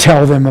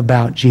 Tell them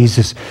about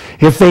Jesus.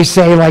 If they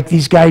say, like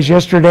these guys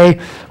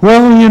yesterday,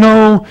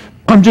 well,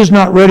 I'm just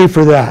not ready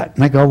for that.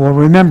 And I go, well,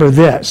 remember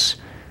this.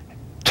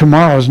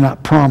 Tomorrow is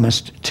not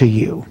promised to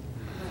you.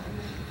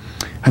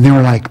 And they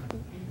were like,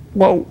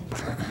 whoa.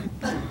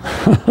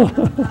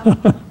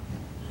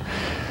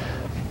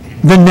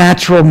 The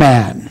natural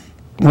man.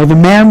 Well, the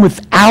man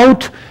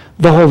without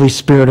the Holy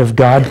Spirit of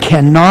God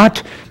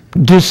cannot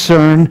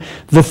discern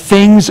the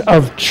things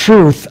of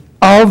truth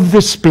of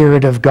the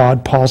Spirit of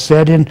God, Paul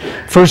said in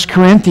 1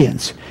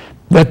 Corinthians.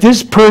 That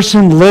this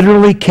person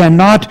literally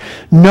cannot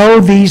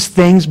know these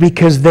things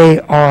because they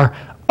are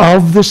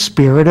of the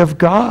Spirit of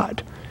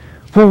God.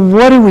 Well,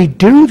 what do we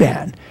do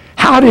then?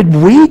 How did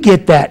we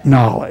get that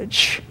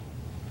knowledge?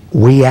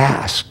 We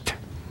asked.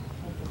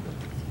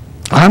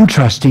 I'm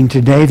trusting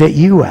today that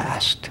you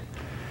asked.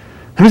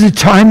 There was a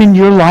time in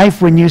your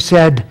life when you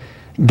said,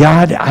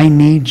 God, I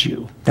need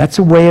you. That's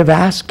a way of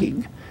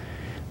asking.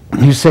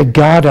 You said,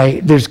 God,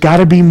 there's got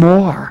to be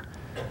more.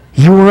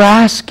 You were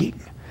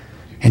asking.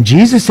 And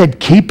Jesus said,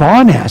 keep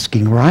on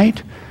asking,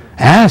 right?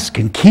 Ask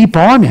and keep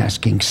on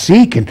asking.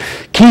 Seek and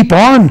keep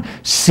on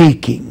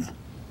seeking.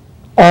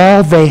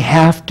 All they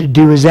have to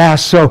do is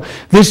ask. So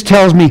this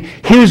tells me,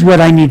 here's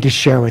what I need to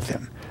share with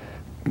them.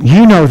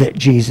 You know that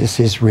Jesus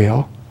is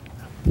real.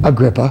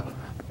 Agrippa.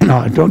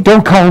 No,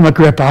 don't call him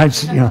Agrippa.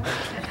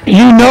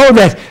 You know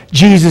that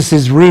Jesus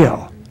is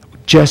real.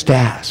 Just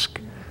ask.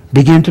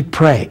 Begin to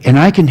pray. And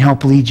I can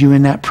help lead you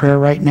in that prayer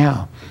right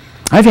now.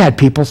 I've had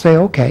people say,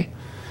 okay.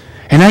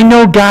 And I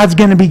know God's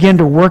going to begin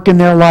to work in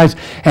their lives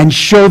and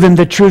show them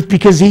the truth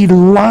because He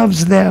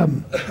loves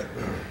them.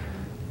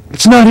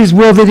 It's not His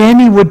will that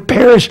any would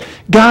perish.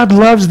 God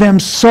loves them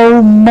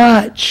so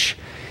much.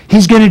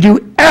 He's going to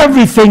do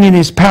everything in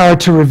His power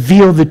to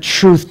reveal the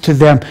truth to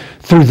them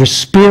through the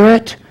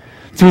Spirit,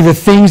 through the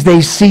things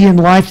they see in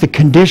life, the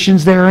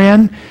conditions they're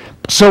in.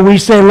 So we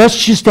say,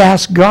 let's just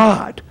ask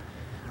God.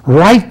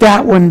 Write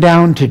that one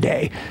down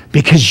today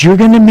because you're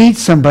going to meet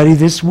somebody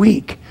this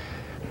week.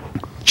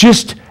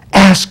 Just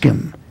ask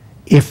Him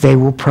if they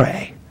will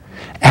pray.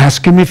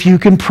 Ask Him if you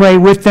can pray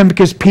with them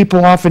because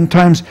people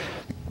oftentimes,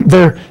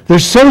 they're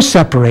so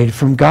separated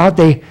from God,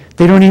 they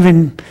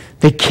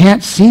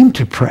can't seem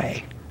to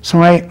pray.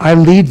 So I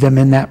lead them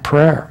in that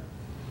prayer.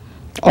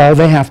 All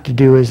they have to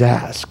do is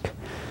ask.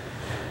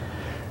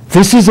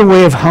 This is a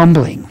way of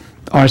humbling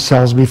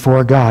ourselves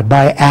before God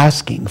by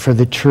asking for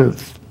the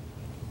truth.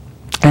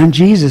 And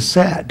Jesus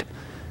said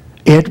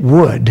it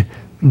would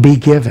be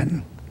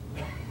given.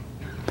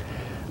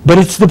 But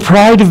it's the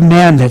pride of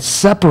man that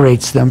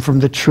separates them from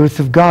the truth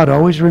of God.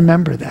 Always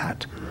remember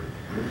that.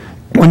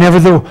 Whenever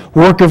the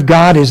work of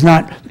God is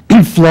not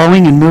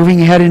flowing and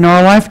moving ahead in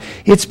our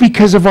life, it's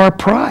because of our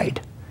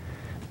pride.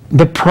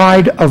 The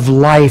pride of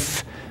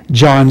life,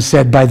 John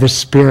said, by the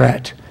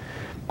Spirit.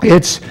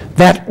 It's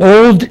that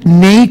old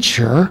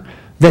nature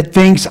that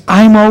thinks,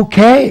 I'm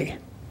okay.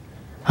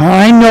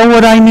 I know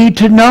what I need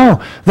to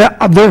know.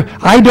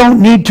 I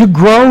don't need to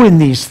grow in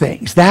these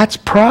things. That's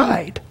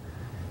pride.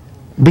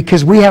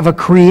 Because we have a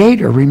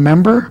creator,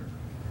 remember?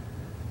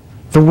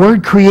 The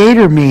word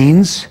creator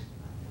means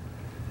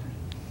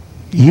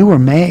you were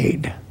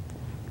made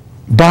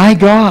by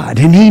God,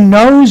 and He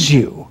knows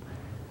you.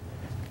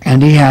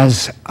 And He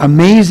has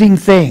amazing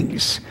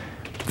things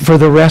for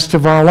the rest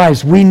of our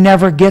lives. We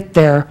never get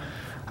there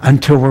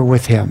until we're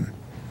with Him.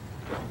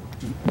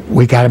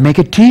 We got to make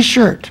a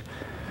t-shirt.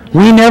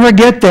 We never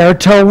get there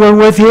till we're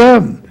with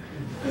Him.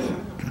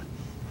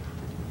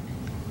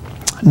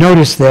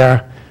 Notice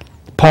there,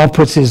 Paul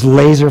puts his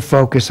laser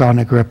focus on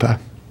Agrippa.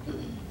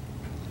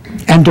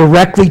 and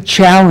directly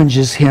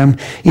challenges him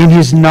in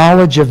his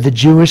knowledge of the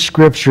Jewish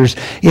scriptures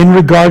in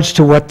regards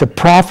to what the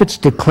prophets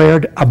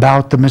declared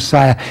about the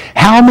Messiah.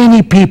 How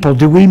many people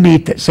do we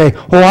meet that say,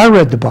 oh, I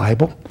read the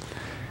Bible?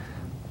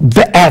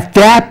 At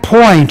that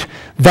point,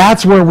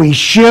 that's where we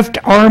shift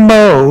our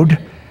mode,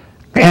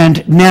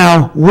 and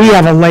now we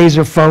have a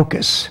laser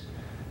focus.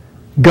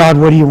 God,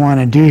 what do you want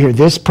to do here?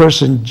 This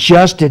person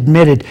just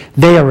admitted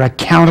they are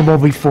accountable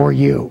before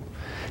you.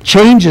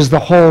 Changes the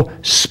whole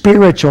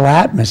spiritual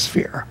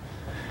atmosphere.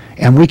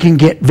 And we can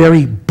get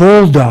very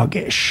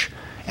bulldogish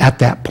at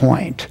that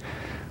point.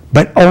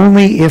 But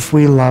only if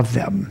we love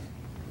them.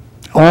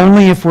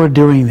 Only if we're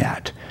doing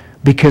that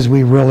because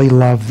we really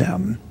love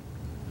them.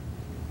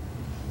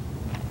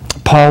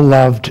 Paul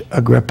loved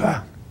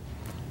Agrippa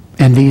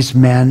and these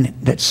men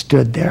that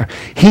stood there.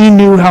 He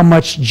knew how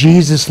much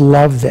Jesus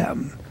loved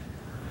them.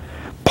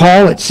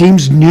 Paul, it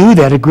seems, knew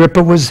that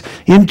Agrippa was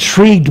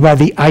intrigued by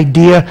the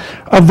idea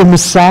of the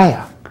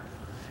Messiah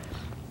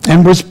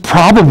and was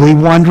probably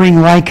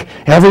wondering, like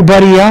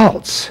everybody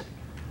else,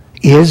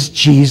 is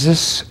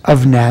Jesus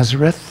of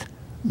Nazareth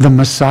the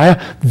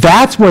Messiah?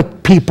 That's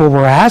what people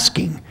were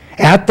asking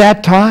at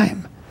that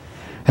time.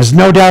 As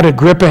no doubt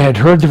Agrippa had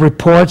heard the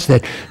reports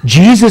that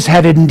Jesus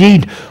had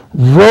indeed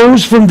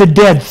rose from the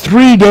dead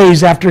 3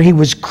 days after he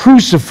was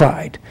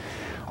crucified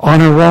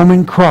on a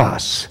Roman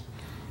cross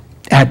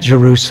at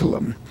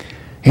Jerusalem.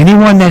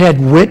 Anyone that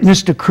had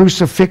witnessed a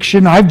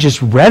crucifixion, I've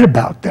just read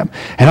about them.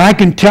 And I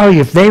can tell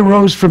you, if they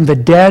rose from the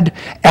dead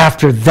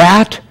after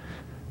that,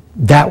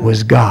 that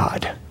was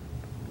God.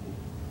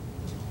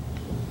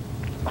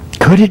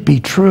 Could it be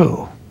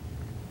true?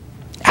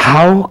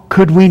 How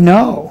could we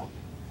know?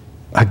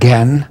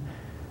 Again,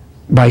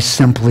 by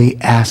simply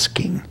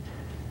asking.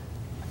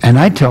 And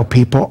I tell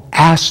people,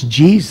 ask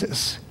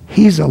Jesus.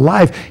 He's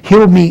alive.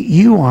 He'll meet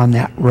you on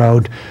that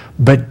road.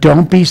 But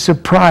don't be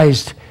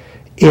surprised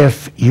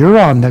if you're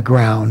on the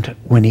ground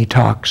when he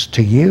talks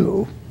to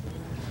you.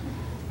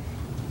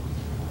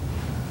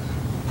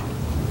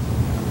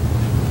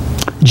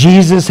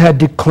 Jesus had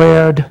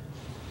declared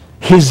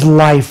his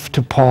life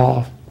to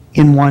Paul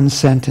in one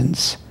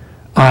sentence.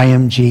 I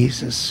am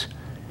Jesus,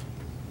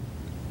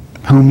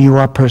 whom you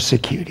are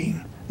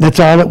persecuting. That's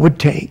all it would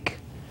take.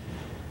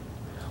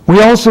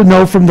 We also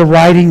know from the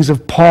writings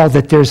of Paul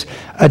that there's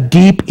a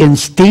deep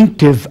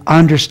instinctive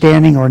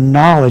understanding or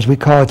knowledge. We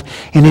call it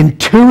an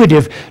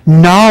intuitive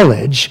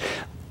knowledge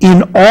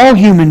in all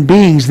human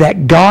beings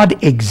that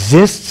God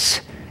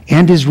exists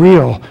and is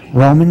real.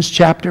 Romans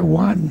chapter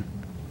 1.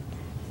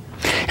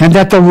 And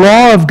that the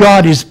law of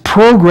God is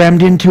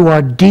programmed into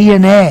our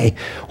DNA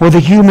or the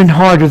human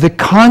heart or the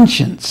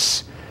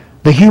conscience.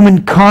 The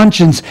human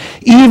conscience,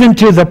 even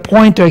to the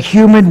point a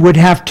human would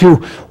have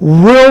to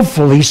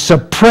willfully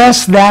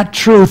suppress that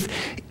truth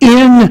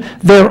in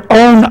their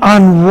own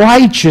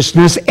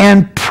unrighteousness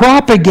and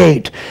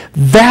propagate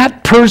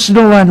that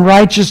personal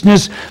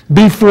unrighteousness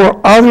before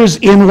others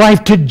in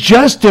life to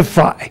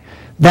justify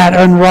that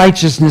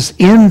unrighteousness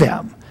in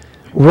them.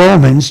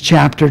 Romans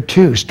chapter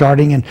 2,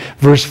 starting in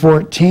verse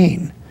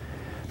 14.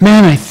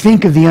 Man, I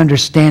think of the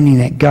understanding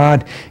that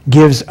God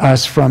gives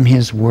us from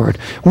his word.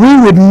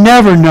 We would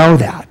never know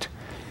that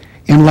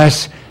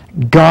unless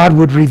God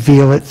would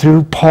reveal it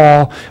through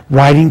Paul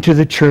writing to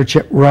the church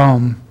at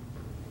Rome.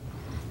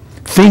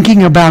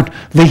 Thinking about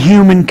the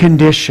human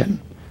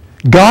condition.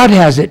 God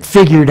has it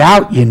figured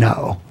out, you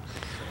know.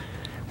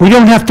 We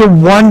don't have to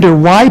wonder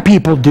why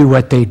people do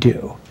what they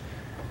do.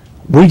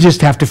 We just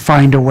have to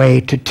find a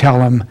way to tell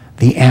them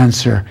the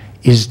answer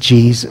is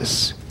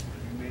Jesus.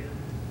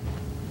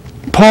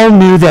 Paul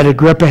knew that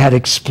Agrippa had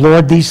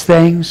explored these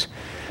things,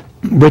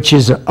 which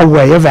is a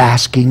way of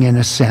asking in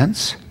a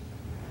sense.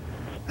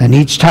 And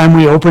each time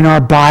we open our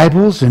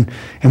Bibles and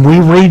we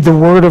read the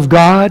Word of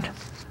God,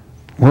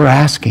 we're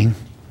asking.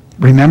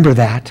 Remember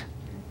that.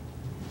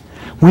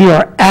 We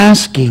are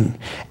asking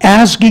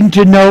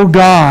to know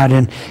God.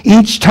 And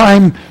each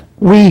time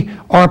we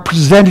are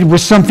presented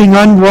with something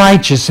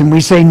unrighteous and we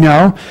say,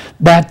 no,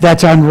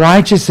 that's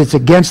unrighteous, it's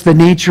against the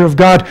nature of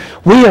God,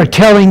 we are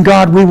telling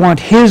God we want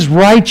his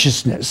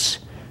righteousness.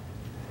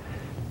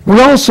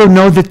 We also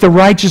know that the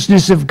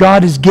righteousness of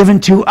God is given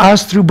to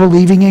us through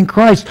believing in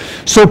Christ.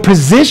 So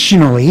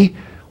positionally,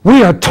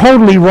 we are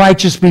totally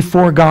righteous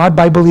before God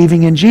by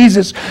believing in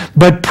Jesus.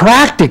 But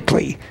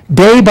practically,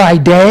 day by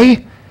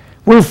day,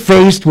 we're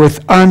faced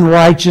with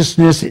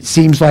unrighteousness, it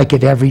seems like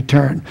at every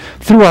turn.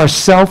 Through our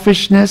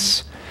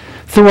selfishness,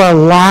 through our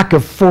lack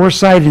of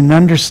foresight and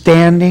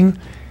understanding,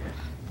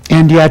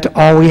 and yet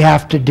all we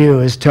have to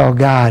do is tell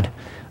God,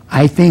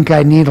 I think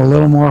I need a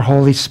little more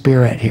Holy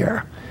Spirit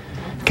here.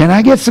 Can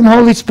I get some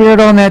Holy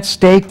Spirit on that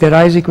steak that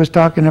Isaac was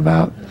talking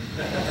about?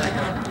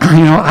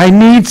 You know, I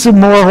need some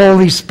more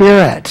Holy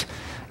Spirit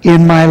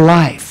in my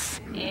life.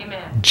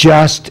 Amen.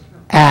 Just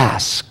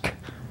ask.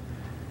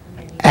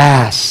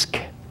 Ask.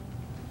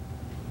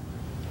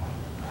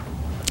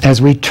 As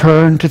we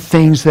turn to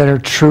things that are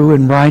true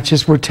and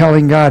righteous, we're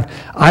telling God,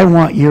 I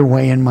want your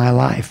way in my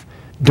life.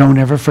 Don't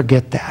ever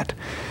forget that.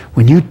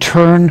 when you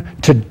turn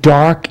to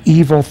dark,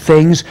 evil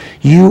things,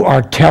 you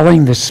are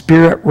telling the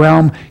spirit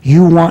realm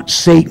you want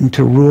Satan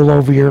to rule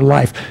over your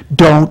life.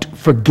 Don't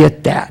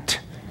forget that.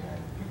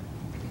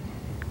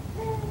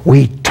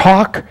 We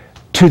talk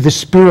to the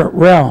spirit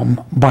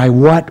realm by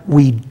what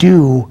we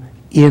do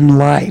in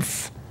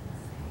life.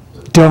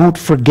 Don't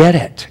forget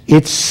it.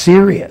 It's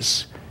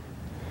serious.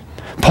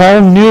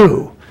 Paul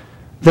knew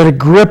that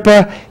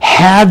Agrippa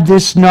had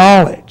this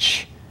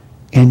knowledge,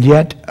 and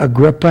yet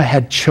Agrippa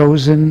had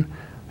chosen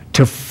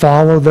to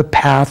follow the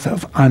path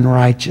of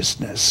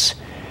unrighteousness.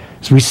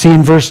 As we see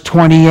in verse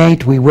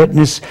 28, we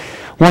witness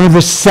one of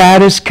the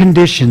saddest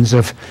conditions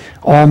of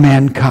all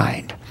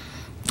mankind.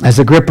 As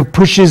Agrippa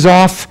pushes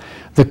off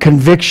the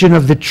conviction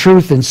of the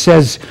truth and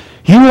says,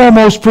 "You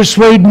almost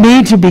persuade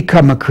me to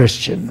become a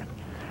Christian,"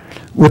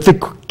 with the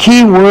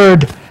key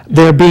word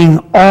there being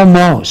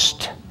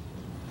almost,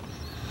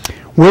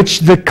 which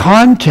the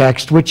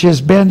context, which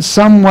has been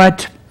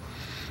somewhat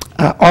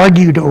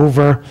argued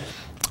over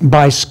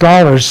by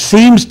scholars,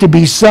 seems to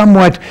be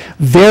somewhat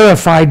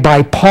verified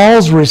by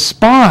Paul's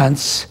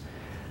response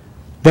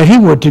that he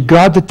would to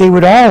God that they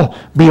would all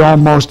be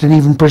almost and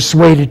even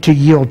persuaded to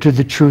yield to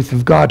the truth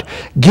of God,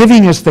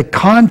 giving us the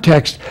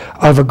context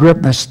of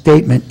Agrippa's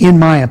statement, in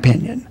my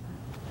opinion,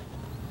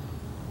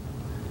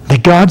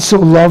 that God so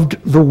loved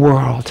the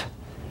world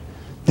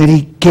that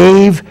he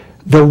gave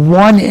the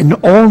one and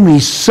only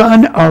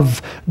Son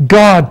of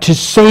God to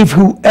save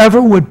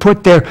whoever would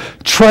put their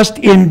trust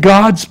in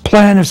God's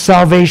plan of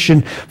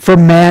salvation for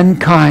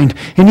mankind.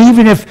 And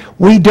even if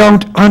we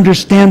don't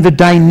understand the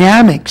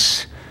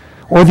dynamics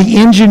or the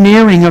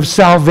engineering of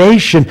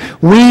salvation,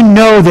 we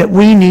know that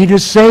we need a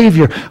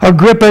Savior.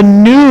 Agrippa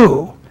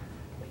knew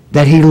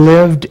that he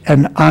lived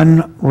an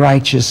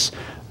unrighteous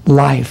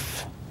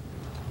life,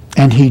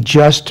 and he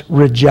just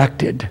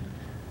rejected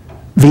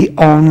the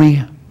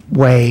only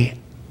way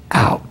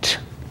out.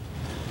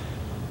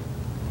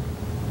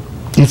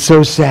 It's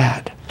so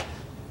sad.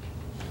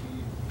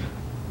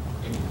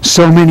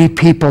 So many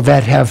people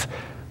that have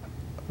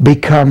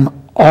become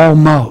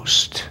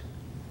almost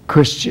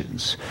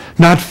Christians,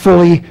 not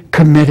fully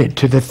committed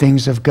to the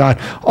things of God,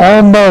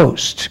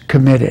 almost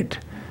committed,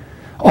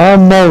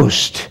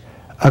 almost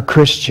a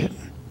Christian.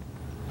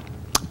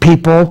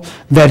 People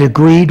that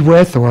agreed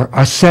with or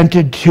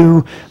assented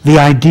to the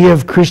idea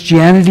of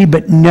Christianity,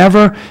 but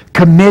never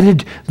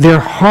committed their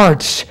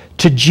hearts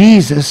to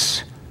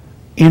Jesus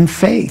in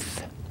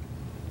faith.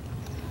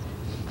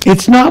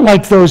 It's not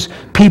like those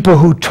people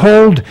who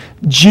told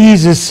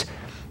Jesus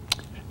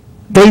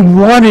they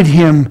wanted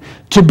him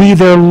to be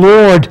their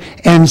Lord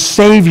and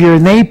Savior,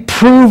 and they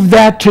proved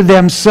that to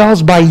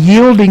themselves by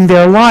yielding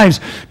their lives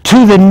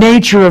to the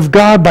nature of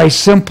God by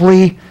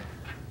simply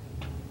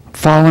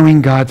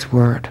following God's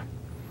word.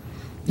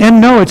 And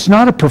no, it's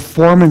not a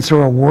performance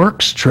or a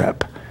works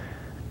trip.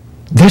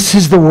 This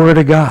is the word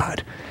of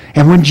God.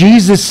 And when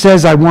Jesus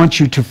says, "I want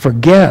you to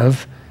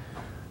forgive,"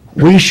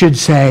 we should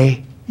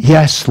say,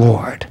 "Yes,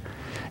 Lord,"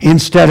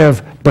 instead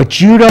of,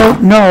 "But you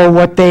don't know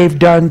what they've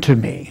done to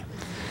me.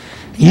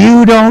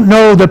 You don't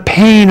know the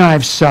pain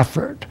I've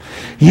suffered.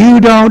 You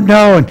don't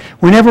know." And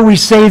whenever we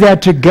say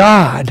that to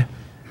God,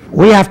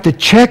 we have to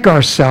check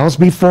ourselves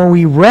before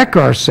we wreck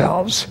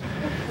ourselves.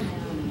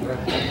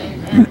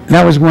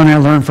 That was one I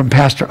learned from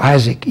Pastor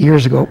Isaac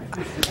years ago.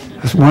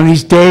 One of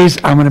these days,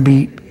 I'm going to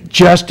be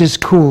just as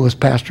cool as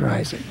Pastor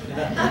Isaac.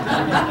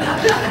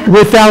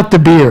 Without the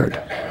beard.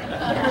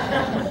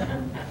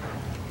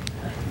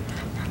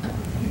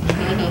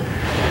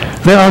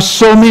 There are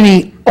so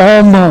many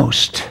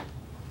almost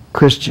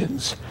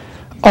Christians,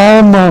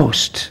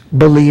 almost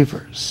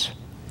believers.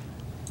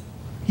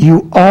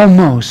 You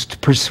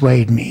almost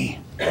persuade me.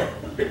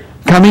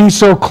 Coming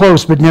so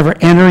close but never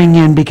entering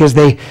in because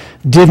they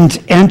didn't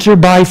enter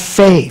by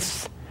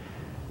faith,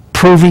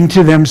 proving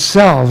to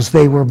themselves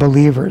they were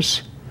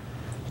believers.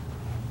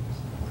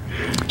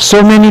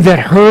 So many that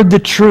heard the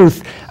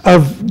truth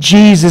of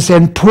Jesus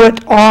and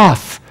put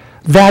off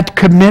that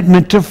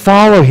commitment to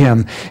follow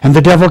him. And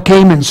the devil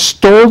came and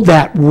stole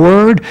that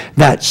word,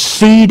 that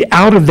seed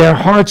out of their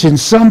hearts in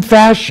some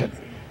fashion.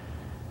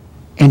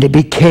 And it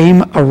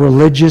became a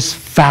religious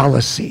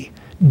fallacy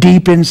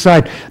deep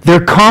inside.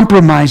 They're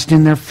compromised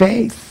in their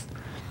faith.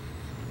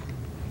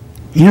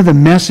 You know, the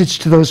message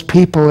to those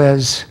people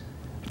is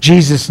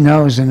Jesus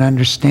knows and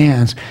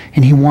understands,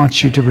 and he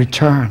wants you to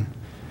return.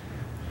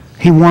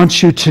 He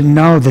wants you to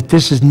know that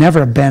this has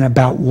never been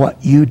about what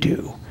you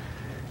do.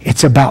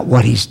 It's about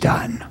what he's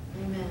done.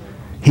 Amen.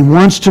 He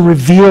wants to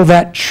reveal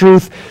that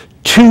truth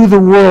to the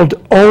world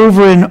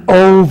over and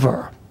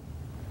over.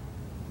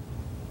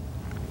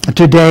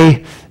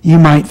 Today, you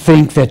might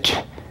think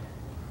that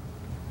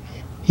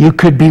you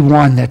could be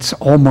one that's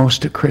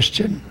almost a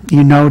Christian.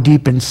 You know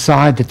deep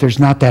inside that there's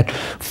not that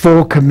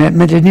full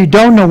commitment, and you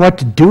don't know what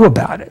to do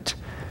about it.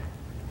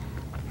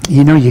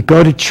 You know, you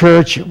go to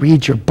church, you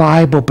read your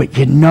Bible, but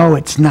you know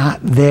it's not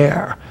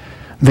there.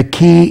 The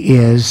key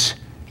is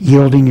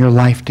yielding your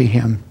life to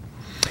him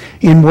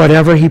in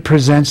whatever he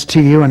presents to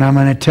you, and I'm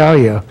going to tell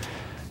you,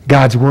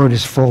 God's word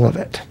is full of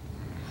it.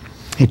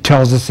 It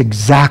tells us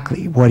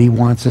exactly what he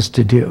wants us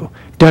to do.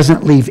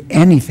 Doesn't leave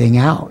anything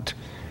out.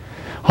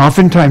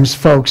 Oftentimes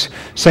folks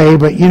say,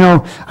 but you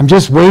know, I'm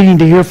just waiting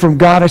to hear from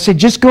God. I say,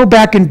 just go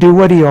back and do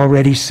what he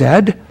already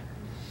said,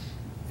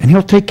 and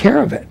he'll take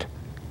care of it.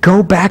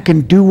 Go back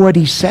and do what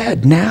he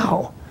said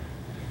now.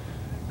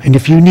 And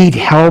if you need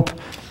help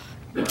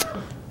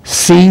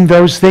seeing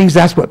those things,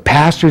 that's what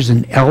pastors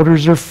and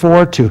elders are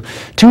for, to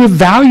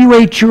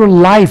evaluate your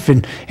life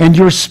and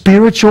your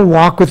spiritual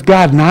walk with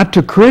God, not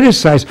to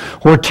criticize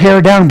or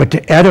tear down, but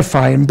to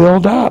edify and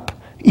build up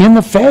in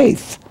the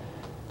faith.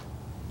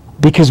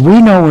 Because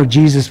we know where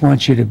Jesus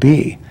wants you to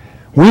be.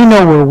 We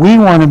know where we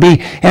want to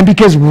be. And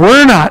because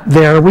we're not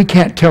there, we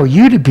can't tell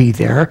you to be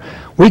there.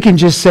 We can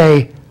just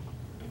say,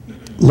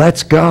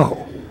 let's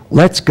go.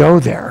 Let's go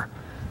there.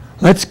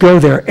 Let's go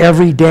there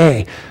every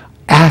day,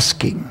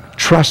 asking,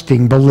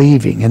 trusting,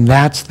 believing, and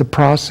that's the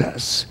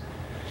process.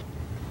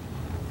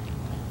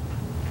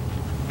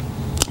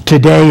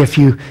 Today, if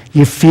you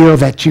feel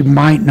that you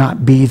might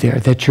not be there,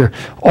 that you're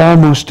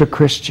almost a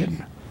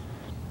Christian,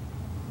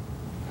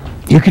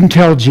 you can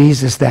tell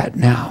Jesus that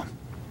now,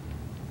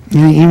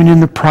 even in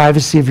the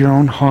privacy of your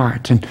own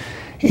heart. And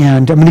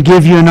I'm going to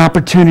give you an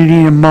opportunity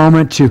in a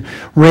moment to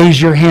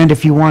raise your hand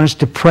if you want us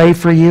to pray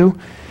for you.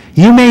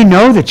 You may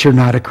know that you're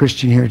not a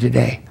Christian here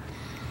today.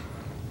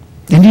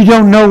 And you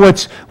don't know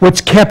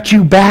what's kept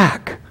you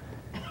back.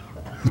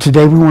 And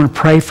today we want to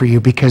pray for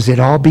you because it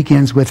all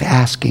begins with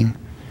asking.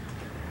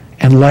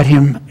 And let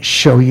him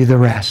show you the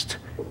rest.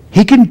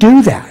 He can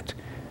do that.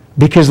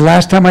 Because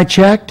last time I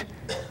checked,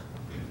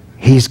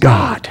 he's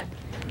God.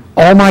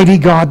 Almighty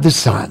God the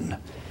Son.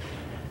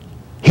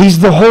 He's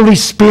the Holy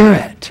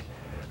Spirit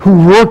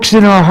who works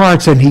in our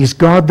hearts, and he's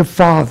God the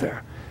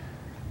Father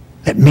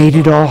that made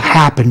it all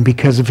happen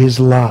because of his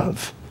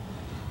love.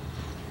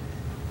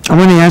 I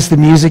want to ask the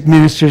music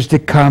ministers to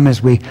come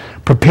as we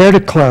prepare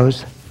to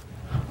close.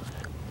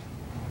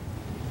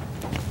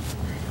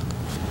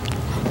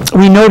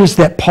 We noticed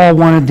that Paul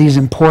wanted these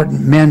important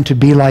men to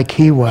be like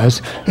he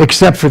was,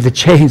 except for the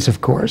chains,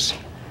 of course,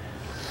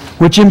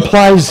 which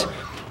implies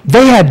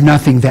they had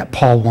nothing that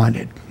Paul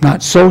wanted.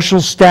 Not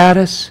social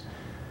status,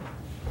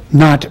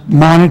 not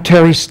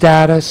monetary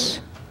status.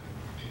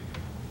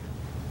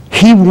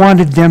 He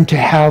wanted them to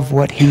have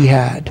what he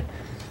had,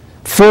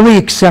 fully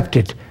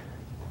accepted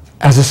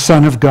as a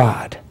son of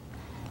God.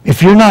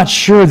 If you're not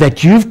sure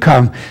that you've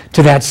come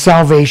to that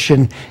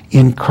salvation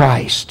in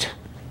Christ,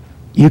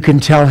 you can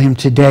tell him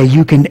today.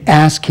 You can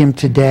ask him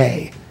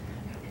today.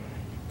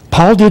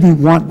 Paul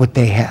didn't want what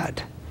they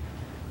had.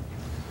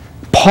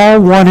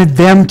 Paul wanted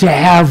them to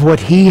have what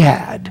he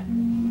had.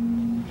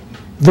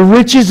 The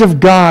riches of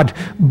God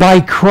by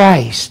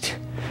Christ,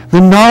 the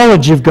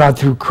knowledge of God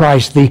through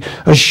Christ, the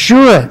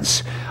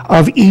assurance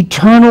of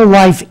eternal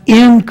life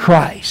in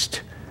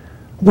Christ.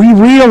 We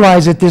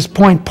realize at this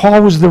point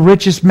Paul was the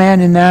richest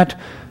man in that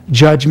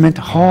judgment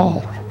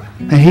hall,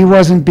 and he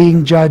wasn't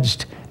being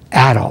judged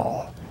at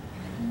all.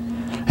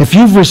 If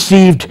you've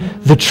received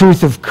the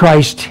truth of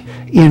Christ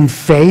in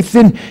faith,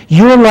 then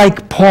you're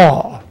like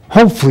Paul,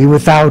 hopefully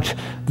without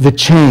the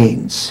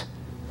chains.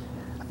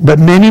 But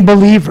many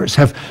believers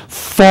have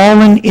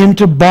fallen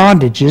into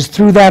bondages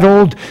through that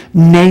old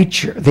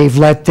nature. They've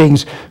let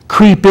things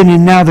creep in,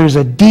 and now there's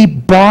a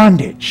deep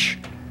bondage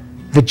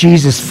that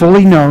Jesus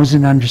fully knows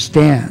and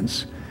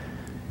understands.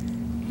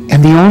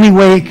 And the only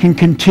way it can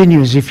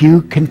continue is if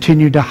you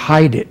continue to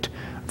hide it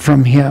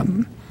from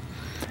him.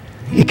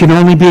 It can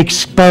only be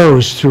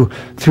exposed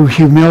through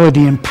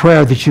humility and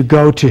prayer, that you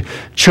go to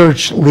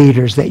church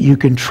leaders that you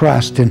can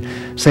trust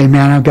and say,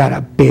 man, I've got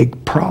a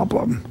big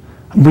problem.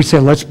 And we say,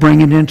 let's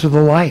bring it into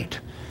the light.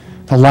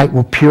 The light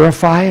will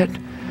purify it.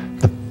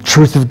 The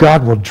truth of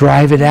God will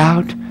drive it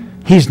out.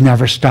 He's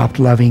never stopped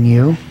loving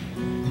you.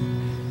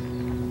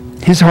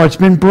 His heart's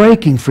been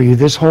breaking for you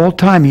this whole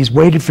time. He's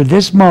waited for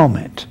this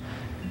moment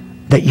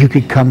that you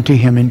could come to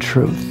him in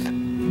truth.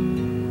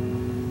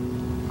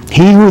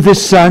 He who the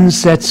Son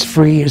sets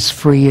free is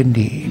free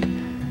indeed.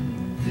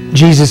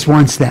 Jesus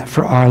wants that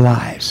for our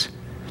lives.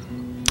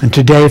 And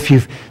today, if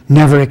you've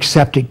never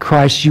accepted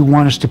Christ, you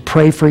want us to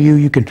pray for you,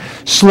 you can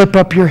slip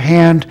up your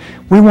hand.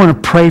 We want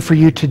to pray for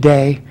you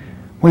today.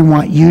 We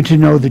want you to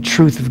know the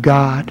truth of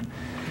God.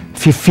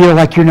 If you feel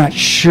like you're not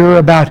sure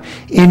about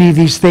any of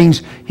these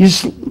things, you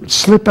just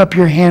slip up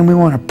your hand. We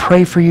want to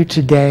pray for you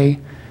today.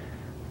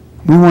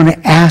 We want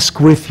to ask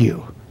with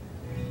you.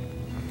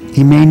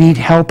 You may need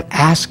help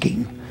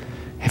asking.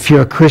 If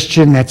you're a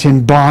Christian that's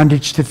in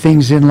bondage to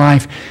things in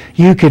life,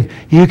 you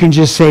can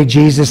just say,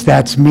 Jesus,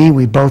 that's me.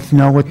 We both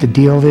know what the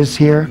deal is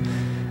here,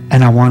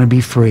 and I want to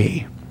be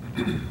free.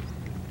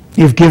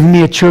 You've given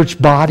me a church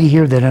body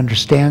here that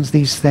understands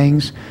these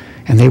things,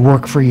 and they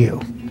work for you.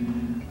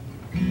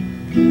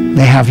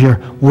 They have your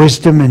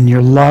wisdom and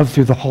your love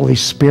through the Holy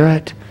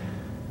Spirit,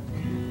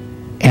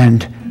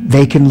 and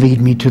they can lead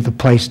me to the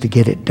place to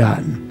get it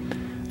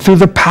done. Through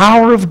the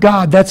power of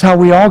God, that's how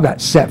we all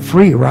got set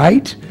free,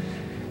 right?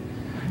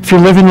 If you're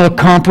living a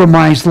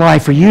compromised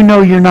life, or you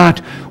know you're not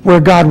where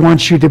God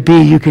wants you to be,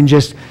 you can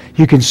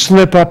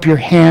slip up your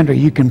hand, or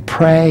you can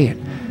pray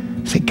and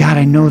Say, God,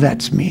 I know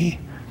that's me.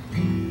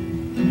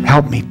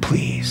 Help me,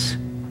 please.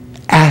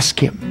 Ask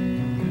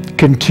him.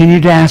 Continue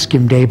to ask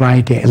him day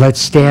by day.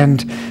 Let's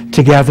stand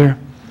together.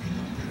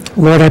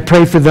 Lord, I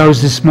pray for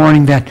those this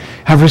morning that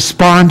have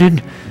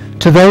responded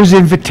to those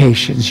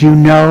invitations. You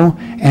know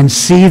and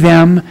see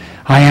them.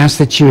 I ask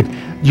that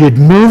you'd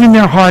move in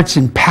their hearts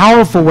in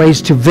powerful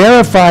ways to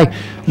verify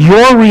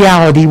your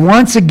reality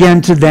once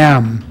again to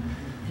them.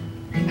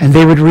 And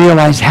they would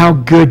realize how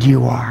good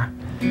you are.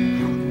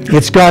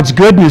 It's God's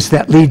goodness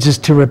that leads us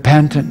to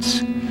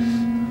repentance.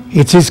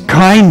 It's his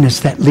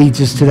kindness that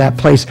leads us to that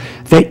place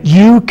that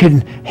you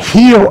can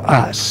heal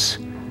us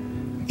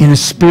in a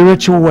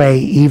spiritual way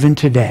even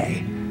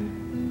today.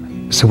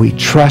 So we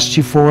trust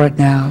you for it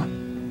now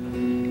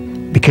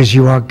because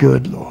you are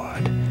good,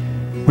 Lord.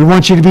 We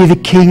want you to be the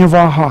King of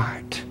our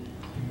heart.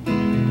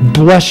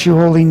 Bless your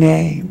holy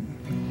name.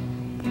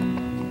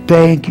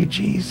 Thank you,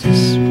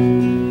 Jesus.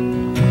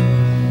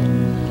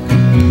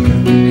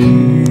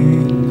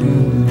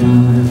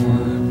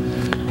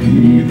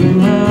 Be the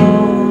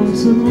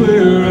mountain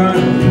where I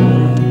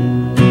am,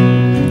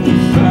 the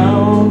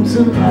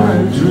fountain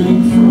I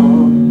drink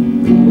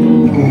from.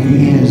 Who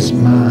is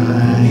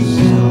my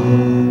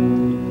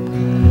song,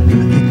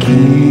 the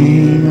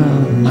King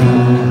of my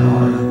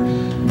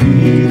heart.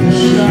 Be the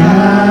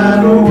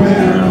shadow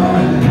where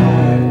I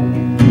hide,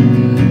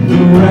 the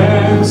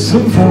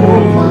ransom for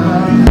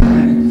my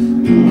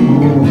life.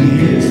 Who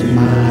is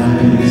my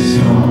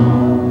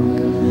Song,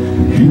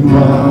 you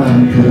are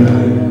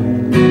good,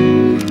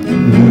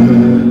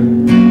 good,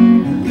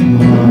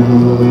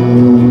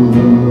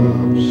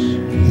 most?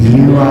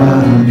 You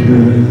are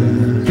good.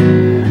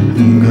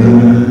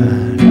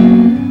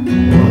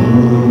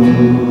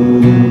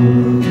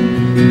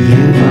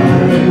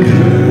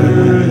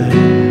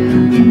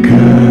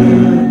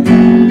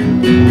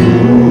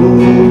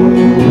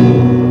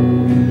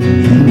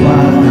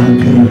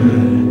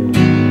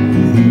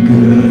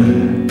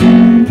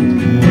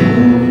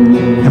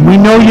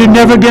 You're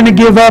never going to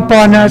give up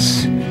on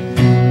us.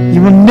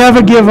 You will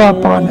never give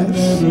up on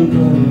us.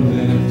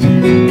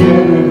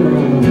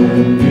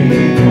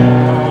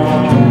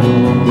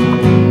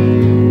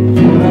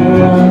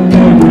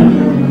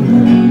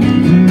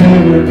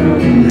 Never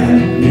gonna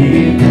let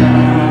me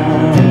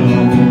down.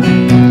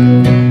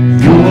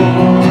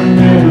 You're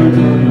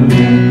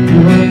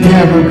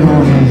never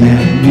gonna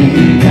let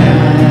me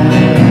down.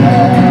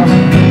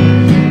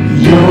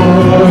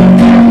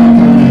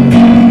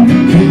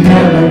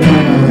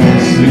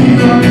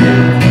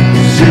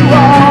 you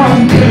are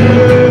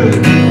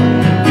good,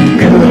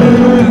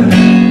 good.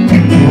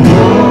 Oh,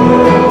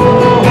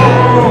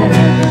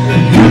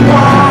 you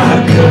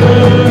are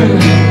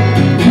good,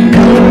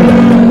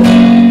 good.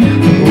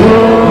 Oh,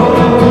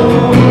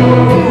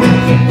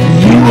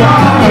 you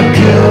are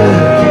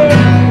good,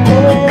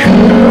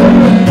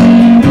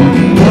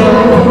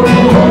 good.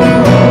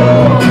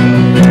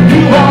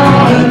 You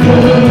are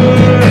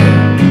good,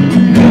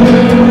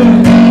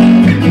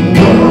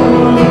 good.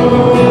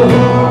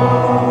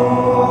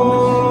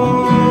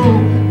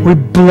 We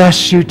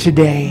bless you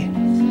today.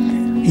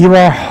 You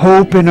are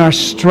hope and our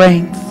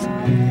strength.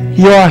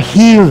 You are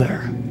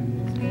healer.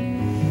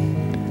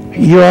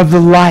 You are the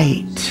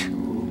light,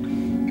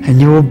 and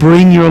you will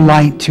bring your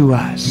light to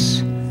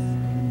us.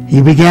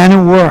 You began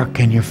a work,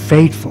 and you're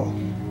faithful.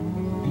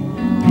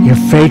 You're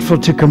faithful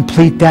to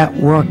complete that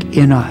work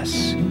in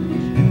us,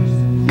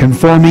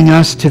 conforming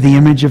us to the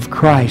image of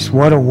Christ.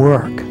 What a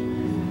work.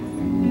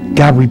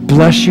 God, we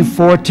bless you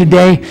for it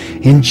today.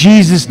 In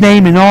Jesus'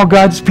 name, and all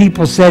God's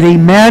people said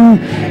amen,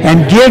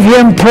 and give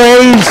him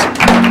praise.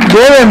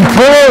 Give him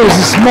praise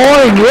this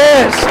morning.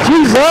 Yes,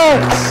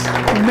 Jesus.